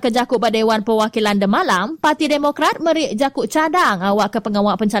belaban ke jakuk pada Dewan Perwakilan Demalam, Parti Demokrat merik jakuk cadang awak ke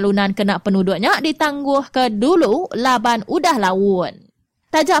pengawal pencalonan kena penduduknya ditangguh ke dulu laban udah lawun.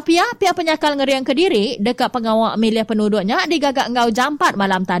 Tajak pihak penyakal ngeriang Kediri dekat pengawal milih penduduknya digagak ngau jampat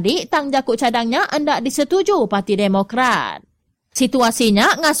malam tadi tang jakuk cadangnya hendak disetuju Parti Demokrat.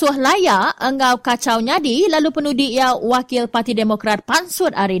 Situasinya ngasuh layak engau kacau nyadi lalu penudi ia wakil Parti Demokrat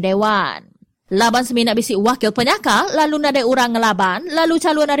Pansud Ari Dewan. Laban seminat bisik wakil penyakal, lalu nadai orang ngelaban, lalu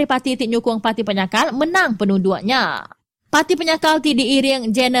calon dari parti tik nyukung Parti Penyakal menang penduduknya. Parti Penyakal ti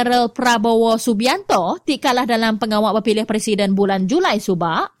diiring General Prabowo Subianto ti kalah dalam pengawal berpilih Presiden bulan Julai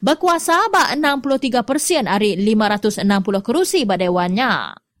subak, berkuasa bak 63% dari 560 kerusi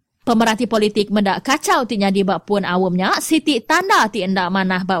badewannya. Pemerhati politik mendak kacau ti nyadi bak pun awamnya, siti tanda ti endak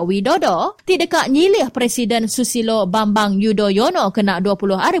manah bak Widodo, ti dekat nyilih Presiden Susilo Bambang Yudhoyono kena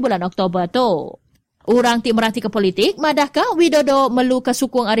 20 hari bulan Oktober tu. Orang ti merhati ke politik, madahkah Widodo melu ke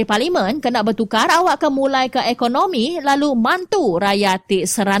sukung hari parlimen kena bertukar awak ke mulai ke ekonomi lalu mantu rakyat ti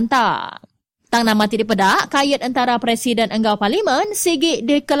serantak. Tang nama ti dipedak, kait antara Presiden enggau parlimen sigi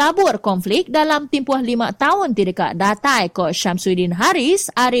dikelabur konflik dalam tempoh 5 tahun ti dekat datai ko Syamsuddin Haris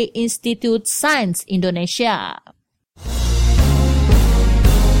dari Institut Sains Indonesia.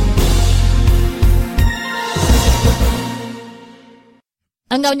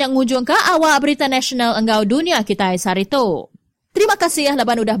 Enggau nyak ngujung ke awak berita nasional enggau dunia kita hari tu. Terima kasih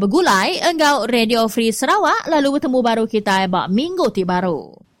laban udah bergulai enggau Radio Free Sarawak lalu bertemu baru kita bak minggu ti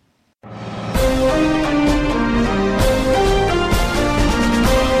baru.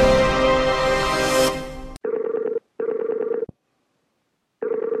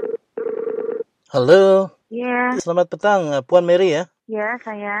 Halo. Ya. Selamat petang, Puan Mary ya. Ya,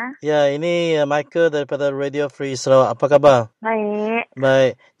 saya. Ya, ini Michael daripada Radio Free Sarawak. Apa khabar? Baik.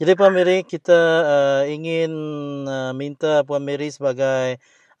 Baik. Jadi Puan Mary, kita ingin minta Puan Mary sebagai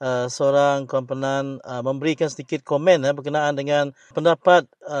seorang komponen memberikan sedikit komen berkenaan dengan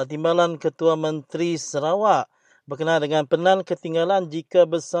pendapat Timbalan Ketua Menteri Sarawak berkenaan dengan penan ketinggalan jika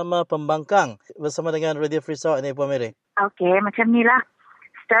bersama pembangkang bersama dengan Radio Free Sarawak ini Puan Mary. Okey, macam inilah.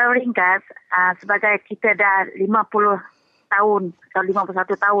 Secara ringkas, sebagai kita dah 50 tahun atau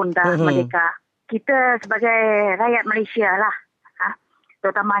 51 tahun dah merdeka, kita sebagai rakyat Malaysia lah,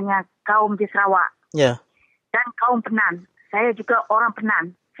 terutamanya kaum di Sarawak dan kaum Penan. Saya juga orang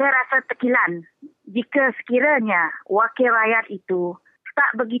Penan. Saya rasa terkilan jika sekiranya wakil rakyat itu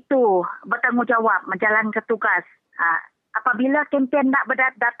tak begitu bertanggungjawab menjalankan tugas. Apabila kempen nak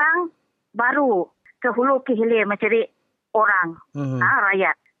datang, baru ke hulu ke hilir mencari orang,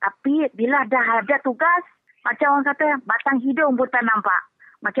 rakyat. Tapi bila dah ada tugas, macam orang kata, batang hidung pun tak nampak.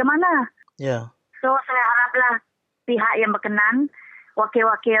 Macam mana? So, saya haraplah pihak yang berkenan,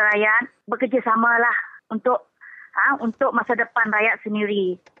 wakil-wakil rakyat, bekerjasamalah untuk masa depan rakyat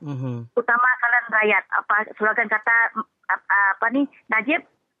sendiri. Utama kalangan rakyat. Slogan kata, Najib?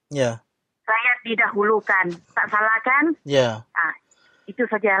 Rakyat didahulukan. Tak salah kan? Itu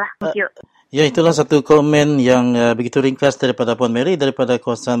sajalah. Thank you. Ya, itulah satu komen yang begitu ringkas daripada Puan Mary daripada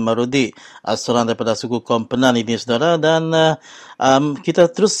kawasan Marudi, seorang daripada suku kaum Penan ini saudara. Dan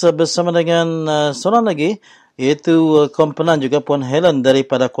kita terus bersama dengan seorang lagi iaitu komponen juga Puan Helen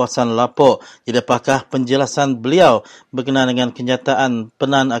daripada kawasan Lapok. Jadi apakah penjelasan beliau berkenaan dengan kenyataan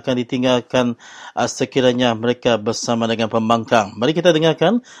penan akan ditinggalkan sekiranya mereka bersama dengan pembangkang? Mari kita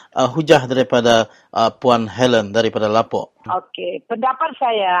dengarkan hujah daripada Puan Helen daripada Lapok. Okey, pendapat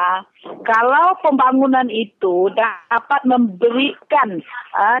saya, kalau pembangunan itu dapat memberikan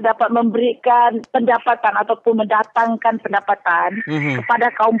pendapatan ataupun mendatangkan pendapatan kepada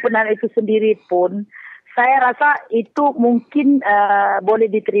kaum penan itu sendiri pun, saya rasa itu mungkin boleh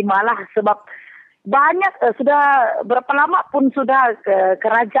diterimalah, sebab banyak sudah berapa lama pun sudah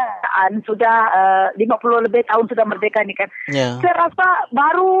kerajaan sudah 50 lebih tahun sudah merdeka ni kan. Saya rasa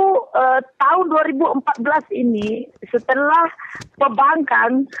baru tahun 2014 ini setelah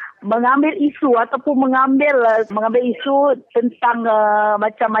pembangkang mengambil isu ataupun mengambil isu tentang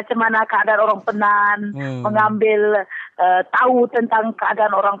macam mana keadaan orang penan, mengambil tahu tentang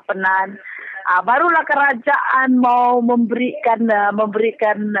keadaan orang penan. Barulah kerajaan mau memberikan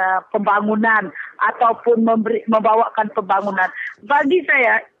pembangunan ataupun membawakan pembangunan. Bagi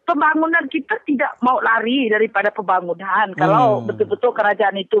saya, pembangunan kita tidak mau lari daripada pembangunan. Kalau betul-betul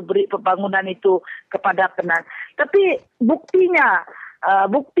kerajaan itu beri pembangunan itu kepada penan. Tapi buktinya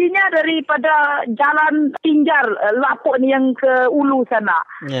daripada jalan Tinjar Lapok ni yang ke Ulu sana.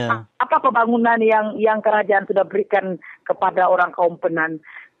 Apa pembangunan yang kerajaan sudah berikan kepada orang kaum penan?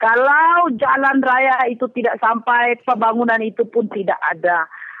 Kalau jalan raya itu tidak sampai, pembangunan itu pun tidak ada.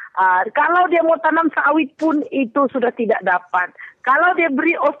 Kalau dia mau tanam sawit pun itu sudah tidak dapat. Kalau dia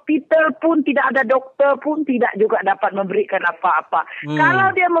beri hospital pun tidak ada doktor pun tidak juga dapat memberikan apa-apa.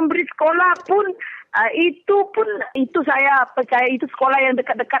 Kalau dia memberi sekolah pun itu saya percaya itu sekolah yang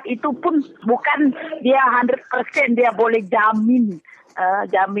dekat-dekat itu pun bukan dia 100% dia boleh jamin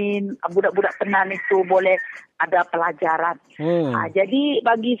budak-budak penan itu boleh ada pelajaran. Jadi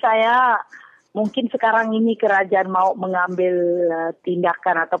bagi saya mungkin sekarang ini kerajaan mau mengambil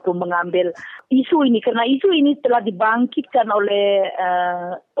tindakan ataupun mengambil isu ini, karena isu ini telah dibangkitkan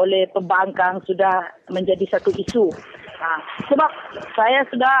oleh pembangkang, sudah menjadi satu isu. Sebab saya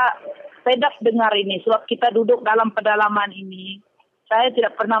sudah fed up dengar ini, sebab kita duduk dalam pedalaman ini, saya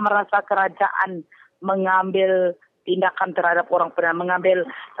tidak pernah merasa kerajaan mengambil tindakan terhadap orang penan, mengambil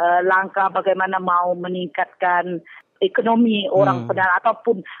langkah bagaimana mau meningkatkan ekonomi orang penan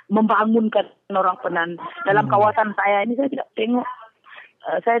ataupun membangunkan orang penan. Dalam kawasan saya ini saya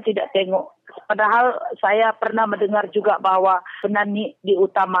tidak tengok. Padahal saya pernah mendengar juga bahawa penan ini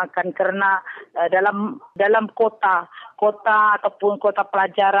diutamakan kerana dalam kota ataupun kota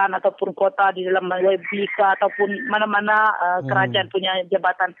pelajaran ataupun kota di dalam WBK ataupun mana-mana kerajaan punya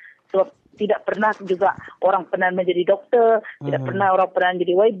jabatan. Sebab tidak pernah juga orang penan menjadi doktor, tidak pernah orang penan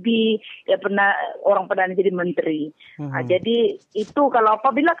jadi YB, tidak pernah orang penan jadi menteri. Jadi itu kalau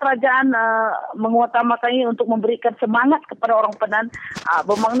apabila kerajaan mengutamakan ini untuk memberikan semangat kepada orang penan,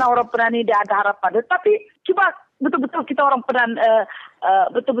 bermakna orang penan ini dia ada harapan. Tetapi cuba betul-betul kita orang penan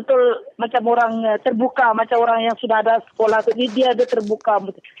betul-betul macam orang terbuka, macam orang yang sudah ada sekolah, dia ada terbuka.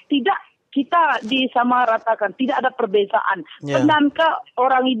 Tidak, kita disamaratakan, tidak ada perbezaan. Penankah,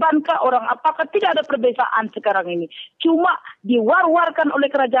 orang Ibankah, orang apakah, tidak ada perbezaan sekarang ini. Cuma diwar-warkan oleh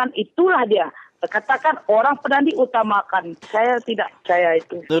kerajaan, itulah dia. Katakan orang penan diutamakan. Saya tidak percaya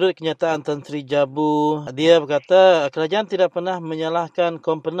itu. Menurut kenyataan Tan Sri Jabu, dia berkata kerajaan tidak pernah menyalahkan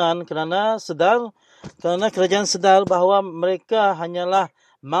kaum penan kerana kerajaan sedar bahawa mereka hanyalah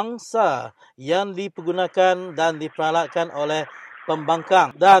mangsa yang dipergunakan dan diperalatkan oleh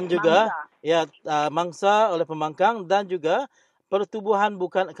pembangkang dan juga mangsa oleh pembangkang dan juga pertubuhan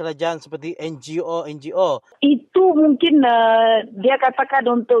bukan kerajaan seperti NGO. Itu mungkin dia katakan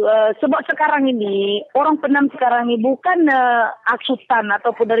untuk sebab sekarang ini orang penan sekarang ini bukan asutan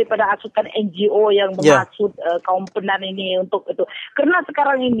ataupun daripada asutan NGO yang memaksud kaum penan ini untuk itu. Kerana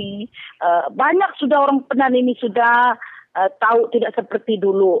sekarang ini banyak sudah orang penan ini sudah tahu tidak seperti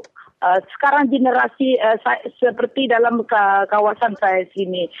dulu. Sekarang generasi seperti dalam kawasan saya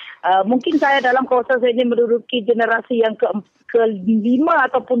sini, mungkin saya dalam kawasan saya ini menduduki generasi yang ke-5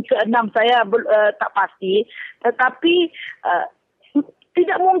 ataupun ke-6, saya tak pasti. Tetapi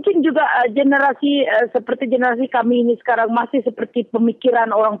tidak mungkin juga generasi seperti generasi kami ini sekarang masih seperti pemikiran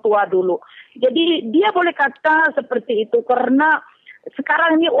orang tua dulu. Jadi dia boleh kata seperti itu karena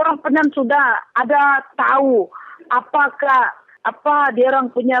sekarang ini orang penan sudah ada tahu apa dia orang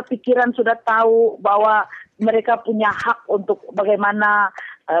punya pikiran, sudah tahu bahwa mereka punya hak untuk bagaimana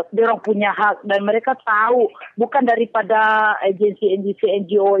dia orang punya hak, dan mereka tahu bukan daripada agensi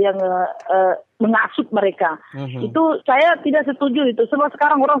NGO yang mengasut mereka. Itu saya tidak setuju itu. Sebab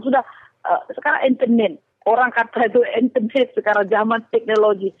sekarang orang sudah sekarang internet, orang kata itu internet sekarang zaman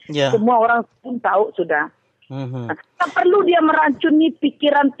teknologi, semua orang pun tahu sudah. Tak perlu dia meracuni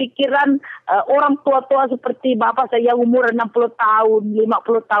pikiran-pikiran orang tua-tua seperti bapa saya yang umur 60 tahun,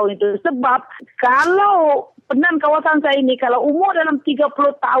 50 tahun itu. Sebab kalau Penan kawasan saya ini, kalau umur dalam 30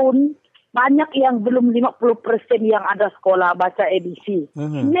 tahun, banyak yang belum 50% yang ada sekolah baca ABC.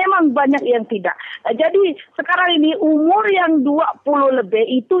 Memang banyak yang tidak. Jadi sekarang ini umur yang 20 lebih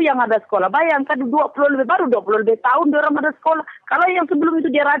itu yang ada sekolah. Bayangkan 20 lebih, baru 20 lebih tahun dia orang ada sekolah. Kalau yang sebelum itu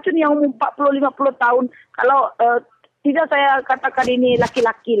dia racun yang umur 40-50 tahun. Kalau tidak saya katakan ini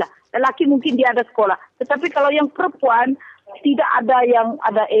laki-laki lah. Lelaki mungkin dia ada sekolah. Tetapi kalau yang perempuan tidak ada yang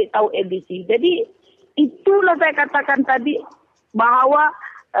ada tahu ABC. Jadi itulah saya katakan tadi bahwa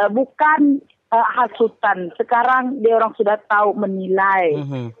bukan hasutan. Sekarang dia orang sudah tahu menilai.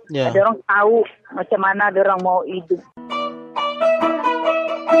 Dia orang tahu macam mana dia orang mau hidup.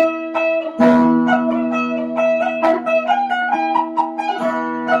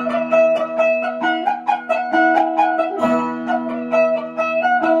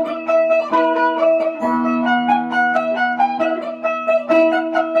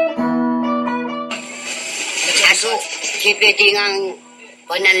 Cipi dengan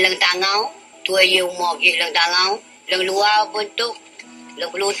penan leng tangau, tua ye umur ke leng tangau, leng luar bentuk, leng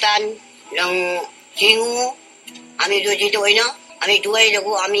pelutan, leng singu, ami tu situ ina, ami tuai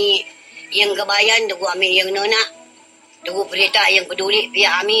tu ami yang kebayan, tu ami yang nona, tu perintah yang peduli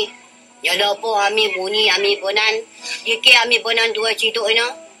pihak ami, yang lepo ami bunyi ami penan, jika ami penan tua situ ina,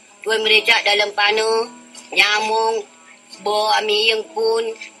 tua mereka dalam panu, nyamung, bo ami yang pun,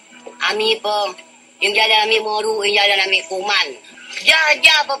 ami pe yang jalan ambil moru, yang jalan ambil kuman.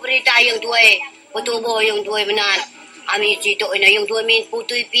 Jaja pemerintah yang tuai, petubuh yang tuai benar. Ambil situ ina, yang tuai min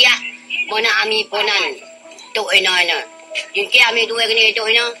putui piak, mana ambil penan. Tu ina. Jika ambil tuai kena itu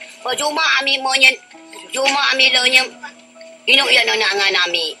ina, cuma ambil monyet, cuma ambil lonyem. Inu yang nak ngan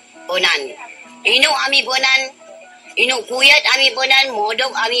ambil penan. Inu ambil penan, inu kuyat ambil penan,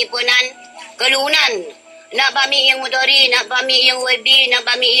 modok ambil penan, kelunan. Nak bami yang motori, nak bami yang webi, nak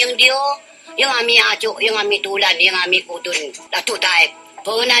bami yang dio. Yang ambil acuk, yang ambil tulan, yang ambil putun. Datuk taib.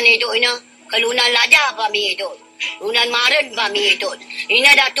 Penan itu, kelunan lajar kami itu. Lunan maren kami itu.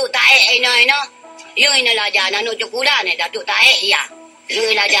 Ini datuk taib, ini. Yang ini lajar, nanu cukulan, datuk taib, ya.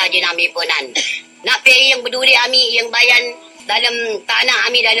 Yang lajar je ambil penan. Nak pergi yang peduli kami, yang bayan dalam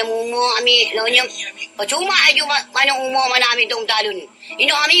tanah kami, dalam umur kami, lonyem. Percuma aja mana umur, mana kami tong talun. Ini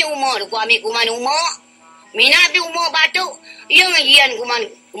kami umur, kami kuman umur. Minat umur batuk, yang ian kuman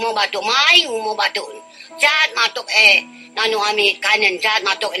umur batuk, main umur batuk. Cat matuk nanu ami kanan, cat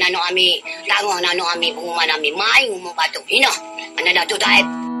matuk nanu ami tangguh, nanu ami pengumuman ami, main umur batuk. Ina, anda datuk taib.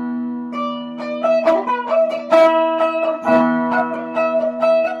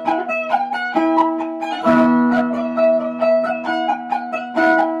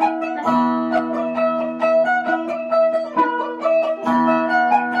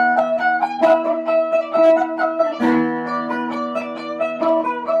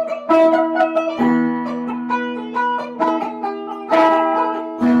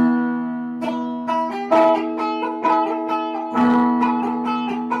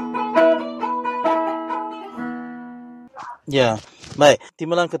 Ya, baik.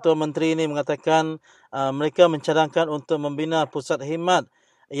 Timbalan Ketua Menteri ini mengatakan mereka mencadangkan untuk membina pusat khidmat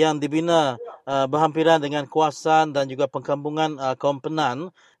yang dibina berhampiran dengan kawasan dan juga pengkampungan kaum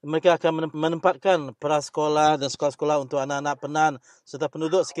Penan. Mereka akan menempatkan prasekolah dan sekolah-sekolah untuk anak-anak Penan serta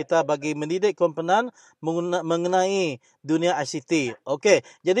penduduk sekitar bagi mendidik kaum Penan mengenai dunia ICT. Okey,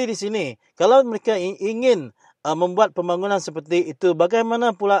 jadi di sini kalau mereka ingin membuat pembangunan seperti itu,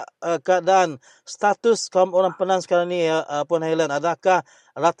 bagaimana pula keadaan status kaum orang Penan sekarang ni, Puan Helen? Adakah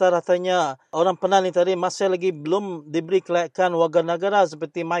rata-ratanya orang Penan ni tadi masih lagi belum diberi kelayakan warga negara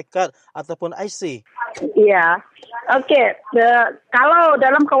seperti MyCard ataupun IC? Ya, okey. Kalau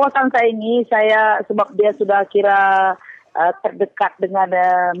dalam kawasan saya ini, sebab dia sudah kira terdekat dengan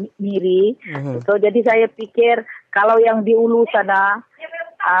Miri, so jadi saya pikir kalau yang di Ulu sana,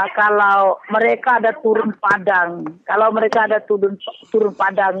 kalau mereka ada turun padang,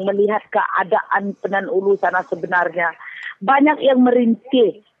 melihat keadaan Penan Ulu sana sebenarnya, banyak yang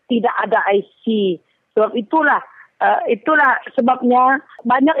merintih, tidak ada IC. Sebab itulah sebabnya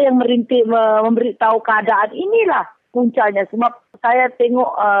banyak yang merintih memberitahu keadaan inilah puncanya. Sebab saya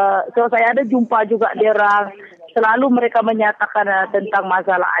tengok, saya ada jumpa juga dia orang, selalu mereka menyatakan tentang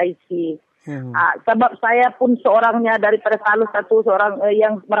masalah IC. Sebab saya pun seorangnya daripada seorang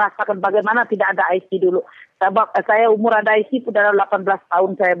yang merasakan bagaimana tidak ada IC dulu. Sebab saya umur ada IC pun dalam 18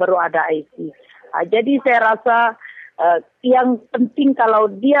 tahun saya baru ada IC. Jadi saya rasa yang penting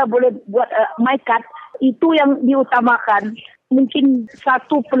kalau dia boleh buat MyCard, itu yang diutamakan. Mungkin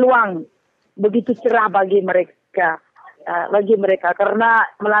satu peluang begitu cerah bagi mereka. Karena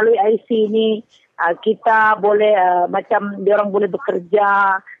melalui IC ini kita boleh macam diorang boleh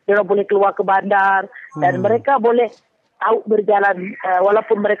bekerja, diorang boleh keluar ke bandar dan mereka boleh tahu berjalan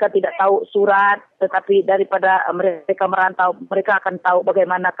walaupun mereka tidak tahu surat, tetapi daripada mereka merantau mereka akan tahu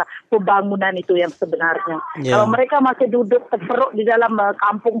bagaimanakah pembangunan itu yang sebenarnya. Kalau mereka masih duduk terperuk di dalam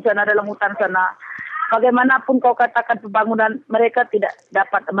kampung sana, dalam hutan sana, bagaimanapun kau katakan pembangunan, mereka tidak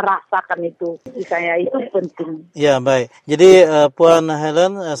dapat merasakan itu. Saya itu penting. Ya, baik. Jadi Puan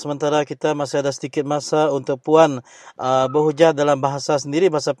Helen, sementara kita masih ada sedikit masa untuk Puan berhujah dalam bahasa sendiri,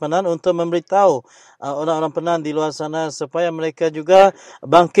 bahasa Penan, untuk memberitahu orang-orang Penan di luar sana supaya mereka juga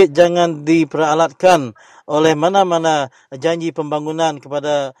bangkit, jangan diperalatkan oleh mana-mana janji pembangunan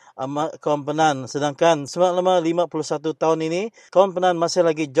kepada kaum Penan. Sedangkan selama 51 tahun ini, kaum Penan masih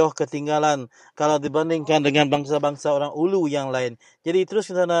lagi jauh ketinggalan kalau dibandingkan dengan bangsa-bangsa orang Ulu yang lain. Jadi terus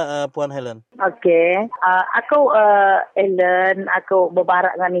ke sana Puan Helen. Okey. Aku Ellen, aku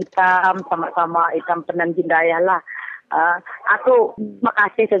berbarak dengan Hitam, sama-sama Hitam Penan Jindaya lah. Aku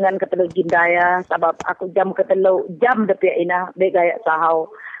makasih dengan Keteluk Jindaya sebab aku jam Keteluk jam depiak ina begaya sahau.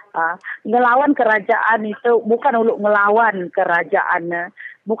 Ngelawan kerajaan itu bukan uluk ngelawan kerajaan,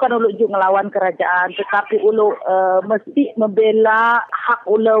 bukan uluk juga ngelawan kerajaan, tetapi uluk mesti membela hak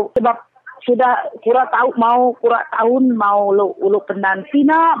uluk sebab sudah kurang tahun mau uluk Penan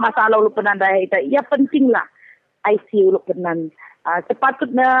Sina masalah uluk Penan Daya itu ya pentinglah IC uluk Penan.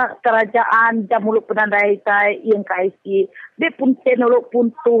 Sepatutnya kerajaan jam uluk Penan Daya itu yang ke IC dia pun uluk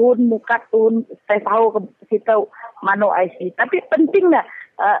pun turun muka turun saya tahu kita mano IC tapi pentinglah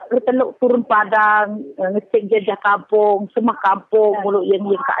Keteluk turun padang, ngecek jejak kampung, semua kampung uluk yang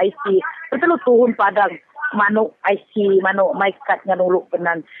ke IC. Keteluk turun padang, manuk IC, manuk maikat dengan uluk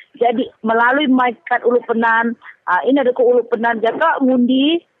Penan. Jadi melalui maikat uluk Penan, ini ada ke uluk Penan jaga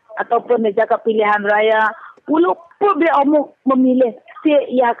ngundi ataupun jaga pilihan raya. Uluk pun dia omong memilih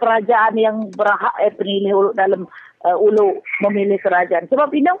ya kerajaan yang berhak penilih uluk dalam uluk memilih kerajaan. Sebab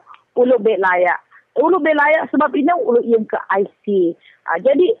ini uluk baik layak. Ulu belaya sebab ini ulu yang ke IC.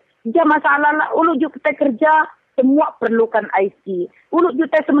 Jadi jam masalah lah ulu juga kita kerja semua perlukan IC. Ulu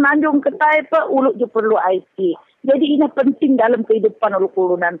juga semenanjung kita ulu juga perlu IC. Jadi ini penting dalam kehidupan ulu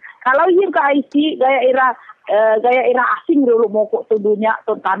kulunan. Kalau yang ke IC gaya era asing ulu mau kok tu dunia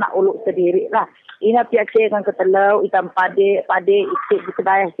tu tanah ulu sendiri lah. Ini pihak saya akan ketelau Hitam pade ikut di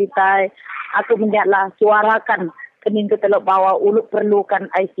kedai sitai. Aku menyatalah suarakan kening ketelok bahwa uluk perlukan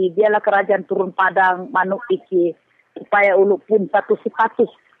IC. Biarlah kerajaan turun padang manuk IC supaya uluk pun satu status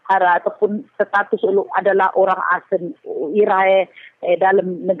ataupun status uluk adalah orang asing irae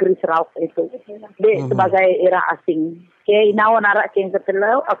dalam negeri Sarawak itu. Dia sebagai era asing. Okay, inawan arak yang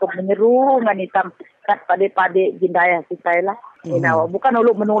ketelok aku menyeru dengan Hitam kat pade-pade Jindaya sitailah. Inawa bukan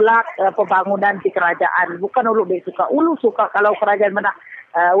uluk menolak pembangunan di kerajaan, bukan uluk dia suka. Uluk suka kalau kerajaan mana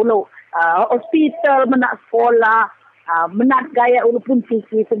uluk hospital, menak sekolah, menak gaya ulu pun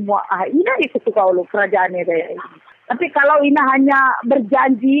sisi semua. Ina itu suka ulu kerajaan ni gaya ini. Tapi kalau ina hanya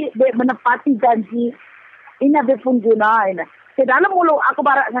berjanji, menepati janji, ina pun guna ina. Dalam ulu aku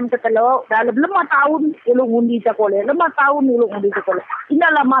barak dengan Keteluk, dalam 5 tahun ulu ngundi sekolah, 5 tahun ulu ngundi sekolah.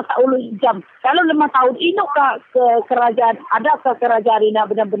 Ina lah masa ulu jam. Dalam 5 tahun ina ke kerajaan, ada ke kerajaan ina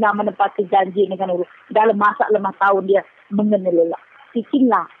benar-benar menepati janji dengan ulu. Dalam masa 5 tahun dia mengenelah.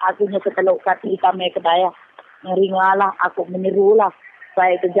 Sikinglah akunya Keteluk kati Hitam kedaya. Ngeringalah aku menirulah.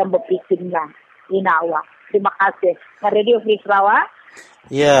 Saya kejam berpikirlah. Inawa. Terima kasih. Radio Free Sarawak.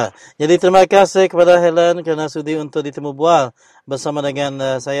 Ya, jadi terima kasih kepada Helen kerana sudi untuk ditemu bual bersama dengan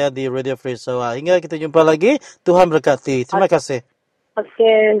saya di Radio Free Sarawak. Hingga kita jumpa lagi. Tuhan berkati. Terima kasih.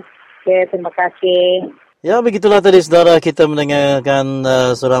 Okey, terima kasih. Ya, begitulah tadi saudara kita mendengarkan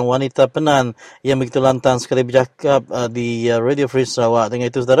seorang wanita Penan yang begitu lantang sekali bercakap di Radio Free Sarawak. Dengan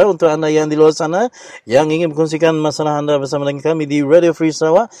itu saudara, untuk anda yang di luar sana yang ingin berkongsikan masalah anda bersama dengan kami di Radio Free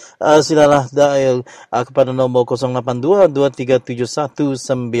Sarawak, silalah dial kepada nombor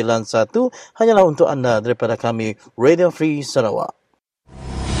 082-237191. Hanyalah untuk anda daripada kami Radio Free Sarawak.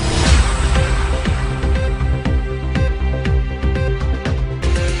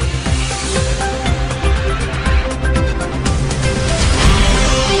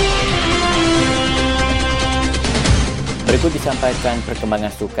 Berikut disampaikan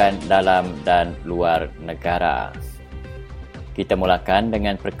perkembangan sukan dalam dan luar negara. Kita mulakan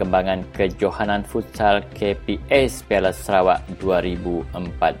dengan perkembangan kejohanan futsal KPS Piala Sarawak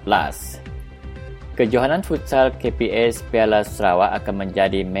 2014. Kejohanan futsal KPS Piala Sarawak akan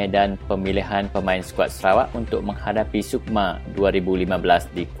menjadi medan pemilihan pemain skuad Sarawak untuk menghadapi Sukma 2015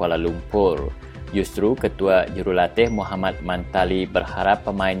 di Kuala Lumpur. Justru Ketua Jurulatih Muhammad Mantali berharap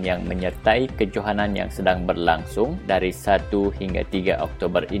pemain yang menyertai kejohanan yang sedang berlangsung dari 1 hingga 3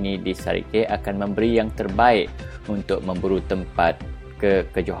 Oktober ini di Sarike akan memberi yang terbaik untuk memburu tempat ke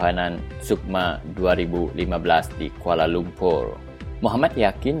kejohanan Sukma 2015 di Kuala Lumpur. Muhammad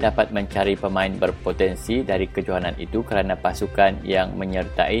yakin dapat mencari pemain berpotensi dari kejohanan itu kerana pasukan yang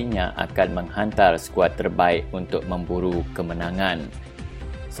menyertainya akan menghantar skuad terbaik untuk memburu kemenangan.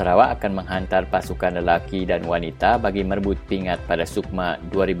 Sarawak akan menghantar pasukan lelaki dan wanita bagi merebut pingat pada Sukma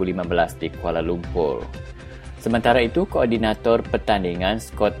 2015 di Kuala Lumpur. Sementara itu, Koordinator Pertandingan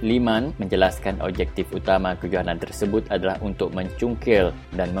Scott Liman menjelaskan objektif utama kejohanan tersebut adalah untuk mencungkil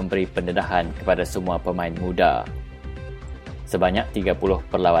dan memberi pendedahan kepada semua pemain muda. Sebanyak 30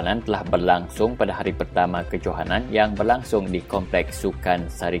 perlawanan telah berlangsung pada hari pertama kejohanan yang berlangsung di Kompleks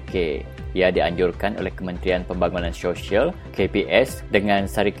Sukan Sarike. Ia dianjurkan oleh Kementerian Pembangunan Sosial KPS dengan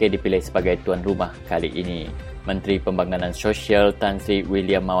Sarike dipilih sebagai tuan rumah kali ini. Menteri Pembangunan Sosial Tan Sri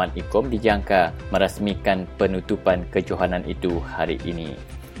William Mawan Ikom dijangka merasmikan penutupan kejohanan itu hari ini.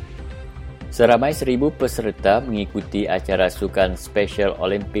 Seramai 1,000 peserta mengikuti acara sukan Special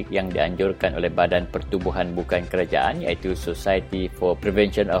Olympic yang dianjurkan oleh Badan Pertubuhan Bukan Kerajaan iaitu Society for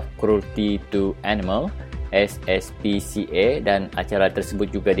Prevention of Cruelty to Animals SSPCA, dan acara tersebut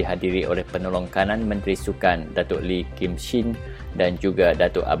juga dihadiri oleh penolong kanan Menteri Sukan Datuk Lee Kim Shin dan juga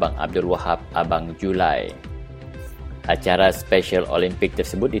Datuk Abang Abdul Wahab Abang Julai. Acara Special Olympic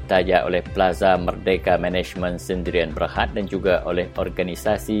tersebut ditajak oleh Plaza Merdeka Management Sendirian Berhad dan juga oleh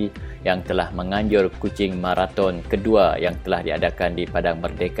organisasi yang telah menganjur kucing maraton kedua yang telah diadakan di Padang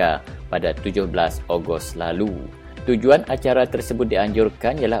Merdeka pada 17 Ogos lalu. Tujuan acara tersebut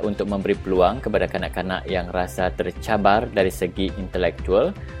dianjurkan ialah untuk memberi peluang kepada kanak-kanak yang rasa tercabar dari segi intelektual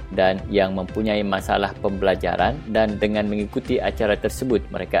dan yang mempunyai masalah pembelajaran, dan dengan mengikuti acara tersebut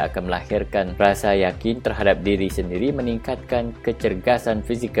mereka akan melahirkan rasa yakin terhadap diri sendiri, meningkatkan kecergasan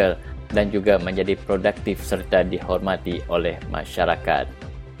fizikal dan juga menjadi produktif serta dihormati oleh masyarakat.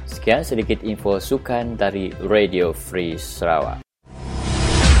 Sekian sedikit info sukan dari Radio Free Sarawak.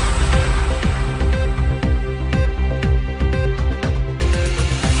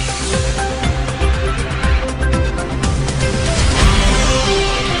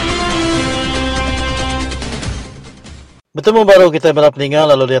 Bertemu baru kita berapa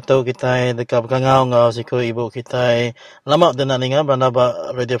peninggal, lalu dia tahu kita dekat berkangau ngau siku ibu kita lama dan nak ningal beranda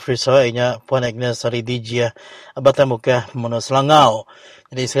Radio Free Sarawak inya Puan Agnes Sari Dijia abatan muka mono selangau.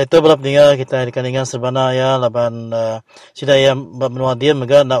 Jadi sekitar berapa peninggal kita dekat ningal serbana ya laban sida yang menua dia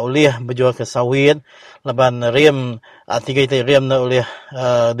mega nak ulih berjual ke sawit laban rem tiga itu rem nak ulih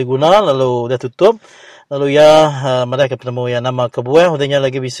diguna lalu dah tutup. Lalu ya madah ketemu ya nama kebuah udahnya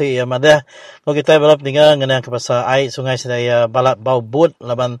lagi bisa ya madah kalau kita balap tinggal ngena ke pasar air sungai sedaya balap bau but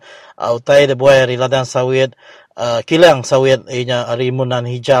laban utai de buai ri ladang sawit kilang sawit inya rimunan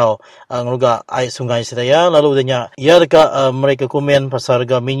hijau ngeluga air sungai sedaya lalu udahnya ya dekat mereka komen pasar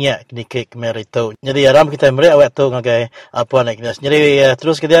harga minyak di kek merito. Jadi ram kita mereka awak tu ngagai Puan Agnes. Jadi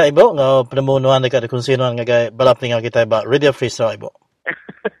terus kita ibu ngau penemu nuan dekat kunci nuan ngagai balap tinggal kita ba Radio Free Sarawak ibu.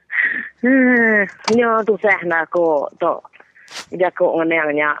 Nyo tu sah nak ko to dia ko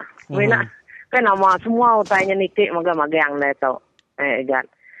ngenangnya. Wena kan nama semua utainya nikik magang le to. Gan.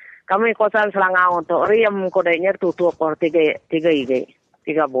 Kami kosan Selangau to riam ko dainya tutup por tiga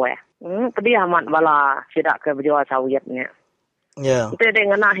buah. Pedih amat bala sidak ke berjual sawitnya. Ya. Itu dia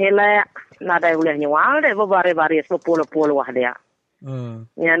ngena hele nada boleh nyual deh baris sepuluh dia.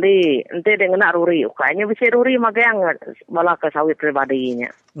 Jadi ente dia ngena ruri, kayaknya bisa ruri magang bala ke sawit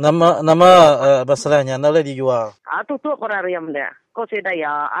pribadinya. Nama masalahnya nala dijual. Tutup orang riam dia. Kau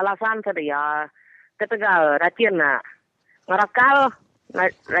sedaya alasan sedaya ketegal racin na ngarakal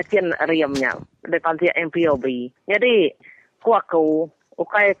racin riamnya depan si MPOB. Jadi kuaku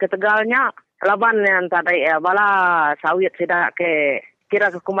ukai ketegalnya laban yang tadi bala sawit sidak ke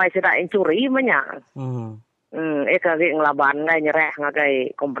kira ke kumai sidak incuri menya. Eka ge ngelaban ngai nyereh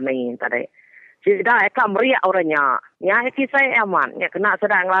ngagai company tadi. Sida eka meriak orangnya. Nya eki saya aman. Nya kena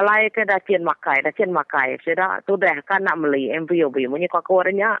sedang lalai ke dacin makai. Sida tu dah kan nak beli MPOB munyi kau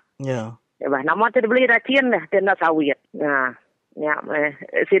orangnya. Ya. Ya bah nama tu beli dacin dah tenda sawit. Nah, nya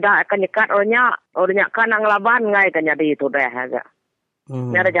sida akan nyekat orangnya kan ngelaban ngai kan jadi tu dah agak.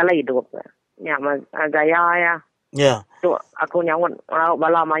 Nya ada jalan hidup. Nya gaya ya. Ya. Tu aku nyawut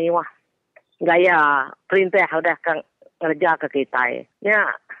bala mai wah. Gaya perintah udah kang kerja ke kita. Ya,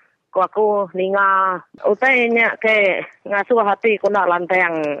 aku ninga utainya ke ngasuh hati ku nak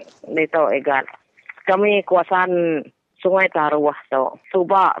lantang dito egat. Kami kuasan Sungai Taruah tu.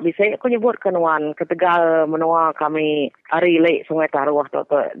 Subak bisa aku nyebut kenuan ketegal menua kami ari lek Sungai Taruah tu.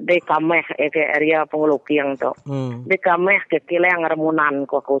 De kameh ke area Pengulukiang tu. De kameh ke Kileng Remunan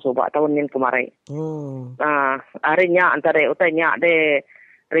ko aku subak tahun ni kemarin. Arinya antara utanya de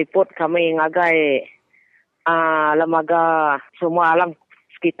report kami ngagai lembaga semua alam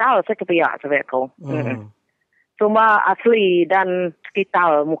sekitar saya kepiak sebab kau. Semua asli dan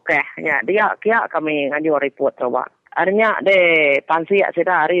sekitar mukahnya. Dia kia kami ngajur report coba. Artinya de pansiak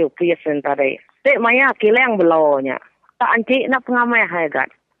sida hari upis tadi. Dek maya Kileng belonya. Tak anci nak pengamai hai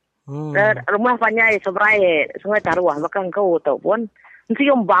gat. Rumah panjai seberai Sungai Taruah makan kau tu pun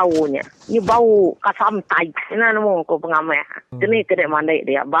cium baunya. Ni bau kasam tai. Ina nemu ko pengamai. Ini kedek mandai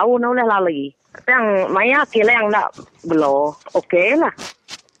dia. Bau nak boleh lali. Yang maya Kileng nak belo. Okey lah.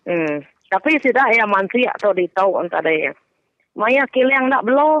 Tapi sida ya mansiak tu ditau antara maya Kileng nak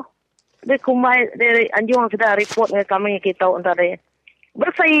belo. Dia kumbai dari anjuran sudah report dengan kami kita antara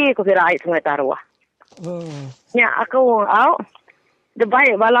bersih ko kira air Sungai Taruah. Ya aku de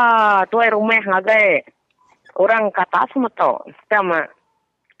baik bala tuai rumah ngagai orang kata semua tu. Sama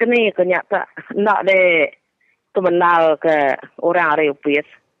kini kenyata nak de kemenal ke orang hari upis.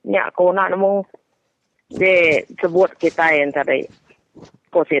 Ya aku nak nemu de sebut kita yang tadi.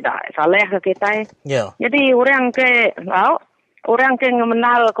 Ko tidak salah ke kita. Jadi orang ke orang ke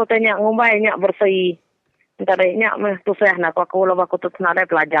mengenal ko tanya ngumbai nyak bersih. Tadi nyak meh tu seh nak aku lo aku tu nak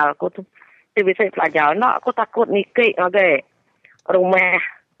pelajar aku tu. Bisa pelajar nak aku takut nikik ngagai rumah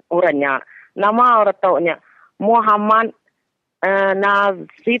orangnya. Nama orang taunya Muhammad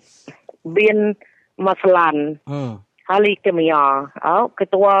Nazib bin Maslan. Ahli kimia.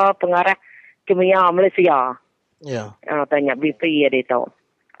 Ketua pengarah kimia Malaysia. Tanya BP dia tahu.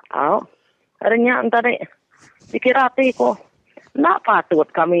 Adanya tadi dikira hati ko. Nak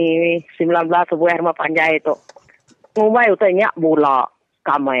patut kami 19 sebuah rumah panjai tu. Ngumbai utanya bola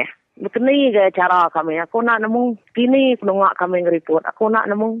kami. Begini ke cara kami. Aku nak nemu kini penungak kami nge-report. Aku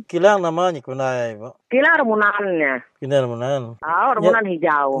nak nemu. Kileng namanya kunai, Pak. Kileng Remunannya. Kileng Remunan. Remunan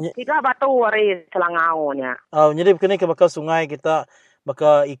hijau. 3 batu hari selangaunya. Jadi begini ke bakal sungai kita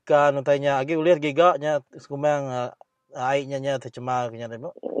bakal ikan utanya. Agi ulihat gigaknya sekumang airnya tercemar kenya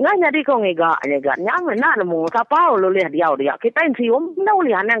tu. Nggak jadi kau ngigaknya gak. Nyaman nak nemu. Siapa lu lihat dia. Kita yang sium. Nggak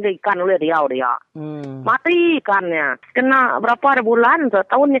lihat yang ikan lu lihat dia. Mati ikannya. Kena berapa bulan.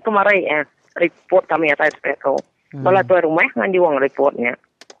 Tahunnya kemarin report kami atas SPK. Bala tuai rumah nganjuang reportnya.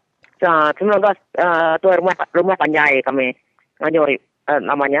 19 tuai rumah panjai kami nganjuang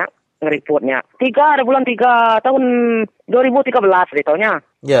namanya reportnya. 3 bulan 3 tahun 2013 ditanya.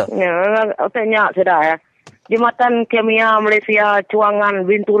 Ya. Tanya sudah ya. Jembatan Kimia Malaysia Cuangan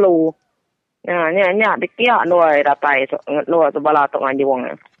Bintulu. Nya dikia nuai datai nuai sebala tok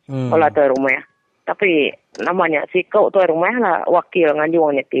nganjuang. Bala tuai rumah. Tapi namanya si kau tuai rumah lah wakil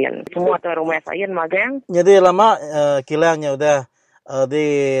nganjuang nyekian. Semua tuai rumah saya magang. Jadi lama kilangnya udah di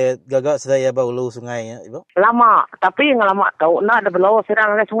gagak sedaya baulu sungai ya, Ibu? Lama, tapi ngelama tahu nak ada belau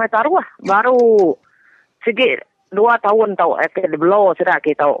sedang ada Sungai Taruah. Baru sikit 2 tahun tahu ke belau sedang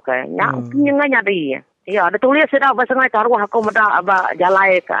kita tahu ke. Nyak nyadi. Ya, ada tulis sedang bahasa Sungai Taruah aku meda aba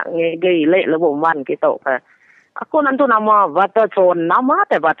jalai ka ngegi lek lebuman kita ke. Aku nanti nama Batazon, nama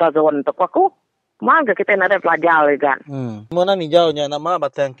teh Batazon tu aku. Mangga kita nak ada pelajar kan. Mana ni jauhnya nama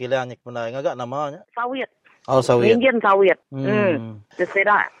batang kilangnya benar ngagak namanya? Sawit. Sawit. Nginjin sawit.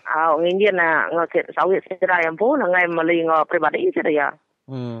 Seseda, nginjin ngakit sawit seseda yang pun ngai meli pribadi seseda ya.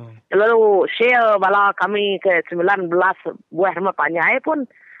 Lalu share bala kami ke 19 buah rumah panjai pun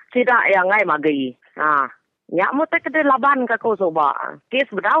tidak yang ngai magi. Nyak mu tek de laban ka ko soba. Kes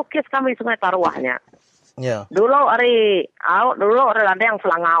bedau kes kami Sungai Taruahnya. Ya. Dulu ada yang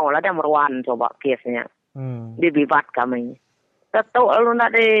selangau, ada yang meruan coba kesnya. Di bibat kami. Tahu lu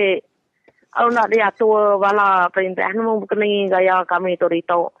nak diatur bala perintah nu begini gaya kami tu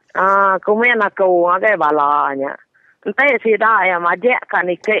rito. Kemudian aku agak balanya. Entah sida ya majek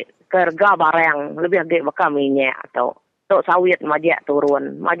kan ikut kerja barang lebih agak bekaminya atau tok sawit majek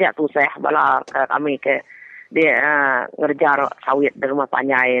turun, majek tu seh bala kami ke dia ngerjar sawit di rumah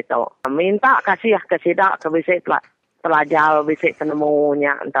panjai itu. Minta kasih ke sida ke bisa pelajar bisa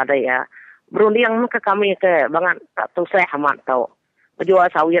penemunya entah ada ya. Berunding ke kami ke banget tak tu seh amat tau.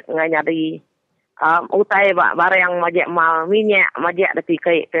 Berjual sawit ngai nyari utai barang majek mal minyak majek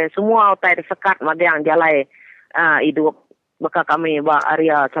detik ke semua utai sekat majek jalai hidup baka kami ba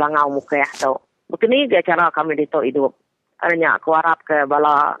area Selangau Mukeh tau. Begini dia cara kami dito hidup. Artinya aku harap ke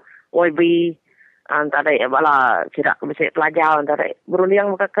bala YB antara bala tidak bisa pelajar antara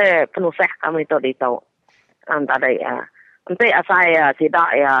berunding muka ke penusah kami tu dito antara entah saya tidak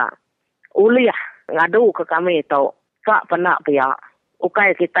ya uliah ngadu ke kami tu Kak pernah pihak.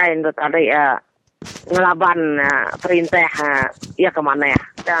 Ukai kita yang tadi ngelaban perintah ia ke mana ya.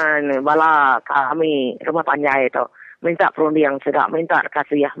 Dan bala kami rumah panjai itu minta perunding sedak, minta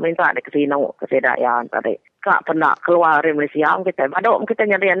kasih ya, minta dikasih nau kesedayaan tadi. Kak pernah keluar dari Malaysia kita, badok kita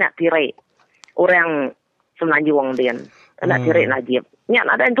nyari anak tirai orang semenanjung dia, anak tirai najib. Nyak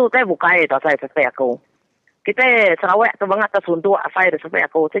ada itu saya bukai itu saya sesuai aku. Kita Sarawak tu banget tersuntuk saya sesuai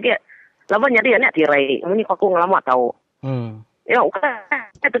aku. Jadi lama nyari anak tirai, mungkin aku ngelama tahu. Ya,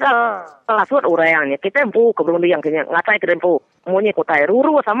 kita kalau suat orangnya kita empu keberuntung yang kena ngatai kita empu. Mungkin kotai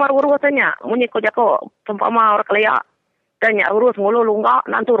ruru sama ruru tanya, mungkin kau jago sempama orang kelaya. Tanya urus mulu lunga,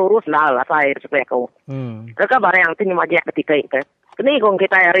 nanti urus lah saya supaya kau. Mereka barang yang tinggi majak ketika itu. Kini kong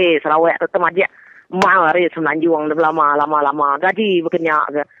kita hari Sarawak tetap majak mal hari semenanjung lama gaji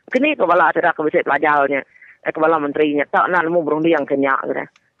berkenyak. Kini kepala tidak kebiasaan pelajarnya, kepala menterinya tak nak mau berunding yang kenyak.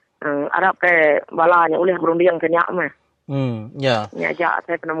 Arab ke balanya oleh berunding yang kenyak mah. Ya. Nyajak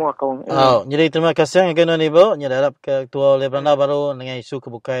saya penemu aku. Jadi terima kasih yang kena Ibu. Nya darab ketua oleh Belanda baru dengan isu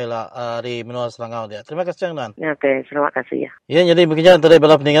kebukai lah di Menua Selangau dia. Terima kasih yang Okey, terima kasih ya. Ya, jadi bekerja tadi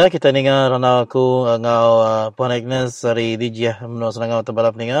balap ninga kita ninga rana aku ngau Puan Agnes dari DJ Menua Selangau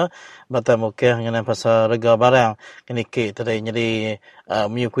terbalap ninga bata mukeh dengan pasal rega barang kini ke tadi. Jadi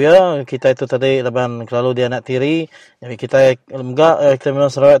menyukuya kita itu tadi laban kelalu dia nak tiri. Jadi kita lemga kita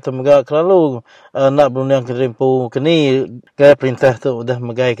Menua Sarawak tu lemga kelalu nak berundang kerimpu kini gaya perintah tu udah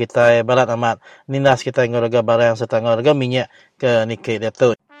megai kita balat amat ninas kita ngorga barang serta ngorga minyak ke nike dia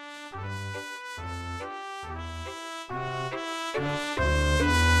tu.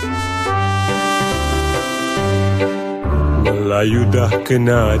 Melayu dah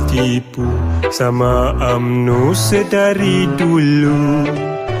kena tipu sama UMNO sedari dulu.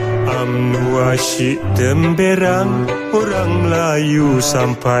 UMNO asyik temberang orang Melayu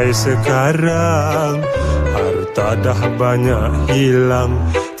sampai sekarang. Harta dah banyak hilang,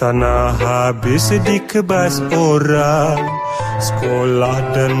 tanah habis dikebas orang.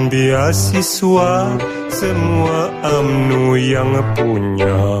 Sekolah dan beasiswa semua UMNO yang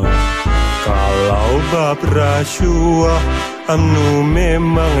punya. Kalau bab rasuah, UMNO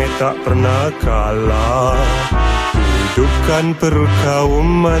memang tak pernah kalah. Hidupkan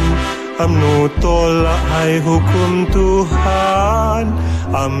perkauman, UMNO tolak hai hukum Tuhan.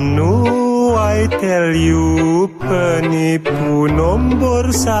 UMNO, I tell you, penipu nombor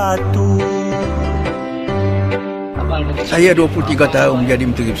 1. Saya 23 tahun menjadi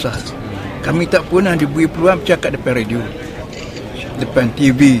Menteri Besar. Kami tak pernah diberi peluang bercakap depan radio, depan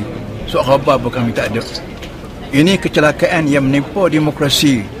TV. Surat khabar pun kami tak ada. Ini kecelakaan yang menimpa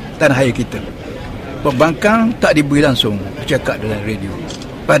demokrasi tanah air kita. Pembangkang tak diberi langsung bercakap dalam radio.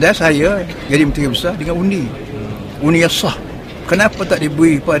 Padahal saya jadi Menteri Besar dengan undi. Undi yang sah. Kenapa tak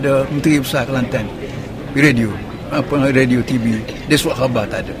diberi pada Menteri Besar Kelantan di radio? Apa radio, TV, dia surat khabar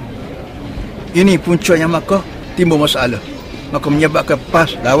tak ada. Ini puncanya maka timbul masalah. Maka menyebabkan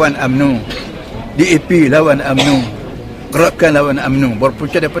PAS lawan UMNO, DAP lawan UMNO, gerakan lawan UMNO.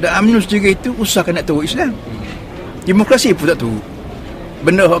 Berpunca daripada UMNO sendiri itu usahakan nak tahu Islam. Demokrasi pun tak tahu.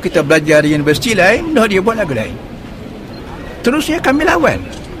 Benda yang kita belajar di universiti lain, dah dia buat lagu lain. Terusnya kami lawan.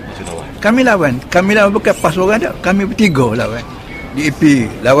 Kami lawan bukan PAS orang tak. Kami bertiga lawan. DAP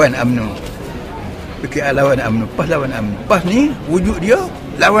lawan UMNO, PKR lawan UMNO, PAS lawan UMNO. PAS ni wujud dia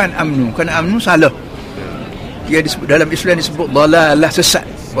lawan UMNO kerana UMNO salah. Dia disebut dalam Islam disebut dalalah, sesat,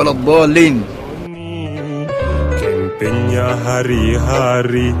 waladhdallin. Kempennya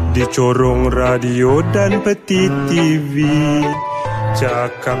hari-hari dicorong radio dan peti TV.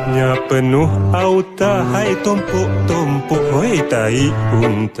 Cakapnya penuh auta, hai tumpuk-tumpuk, hoi tai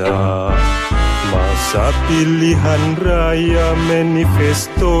unta. Masa pilihan raya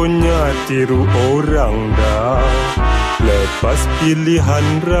manifestonya tiru orang dah. Lepas pilihan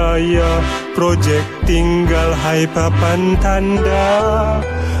raya projek tinggal hai papan tanda.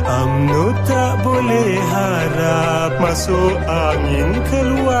 UMNO tak boleh harap masuk angin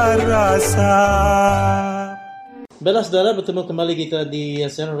keluar asap. Baiklah saudara, bertemu kembali kita di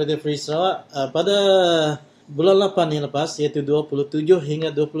siaran Radio Free Sarawak pada bulan 8 yang lepas, iaitu 27 hingga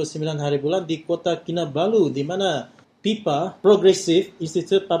 29 hari bulan di Kota Kinabalu, di mana PIPA, Progressive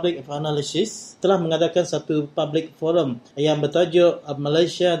Institute Public Analysis, telah mengadakan satu public forum yang bertajuk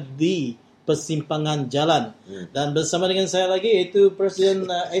Malaysia di Persimpangan Jalan. Dan bersama dengan saya lagi iaitu Presiden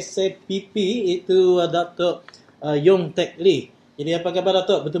SAPP, iaitu Datuk Yong Tek Lee. Jadi apa khabar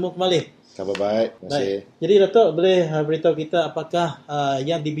Datuk? Bertemu kembali. Khabar baik, terima kasih. Jadi Datuk boleh beritahu kita apakah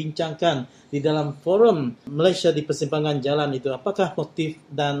yang dibincangkan di dalam forum Malaysia di Persimpangan Jalan itu? Apakah motif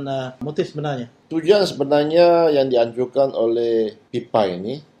dan motif sebenarnya? Tujuan sebenarnya yang dianjurkan oleh PIPA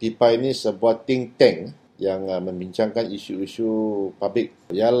ini sebuah think tank yang membincangkan isu-isu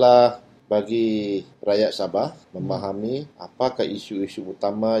publik ialah bagi rakyat Sabah memahami apakah isu-isu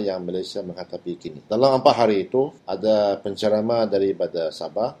utama yang Malaysia menghadapi kini. Dalam 4 hari itu, ada penceramah daripada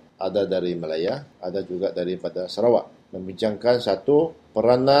Sabah, ada dari Malaya, ada juga daripada Sarawak. Membincangkan satu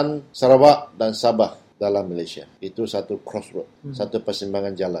peranan Sarawak dan Sabah dalam Malaysia. Itu satu crossroad, satu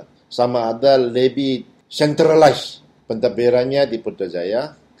persimpangan jalan. Sama ada lebih centralized pentadbirannya di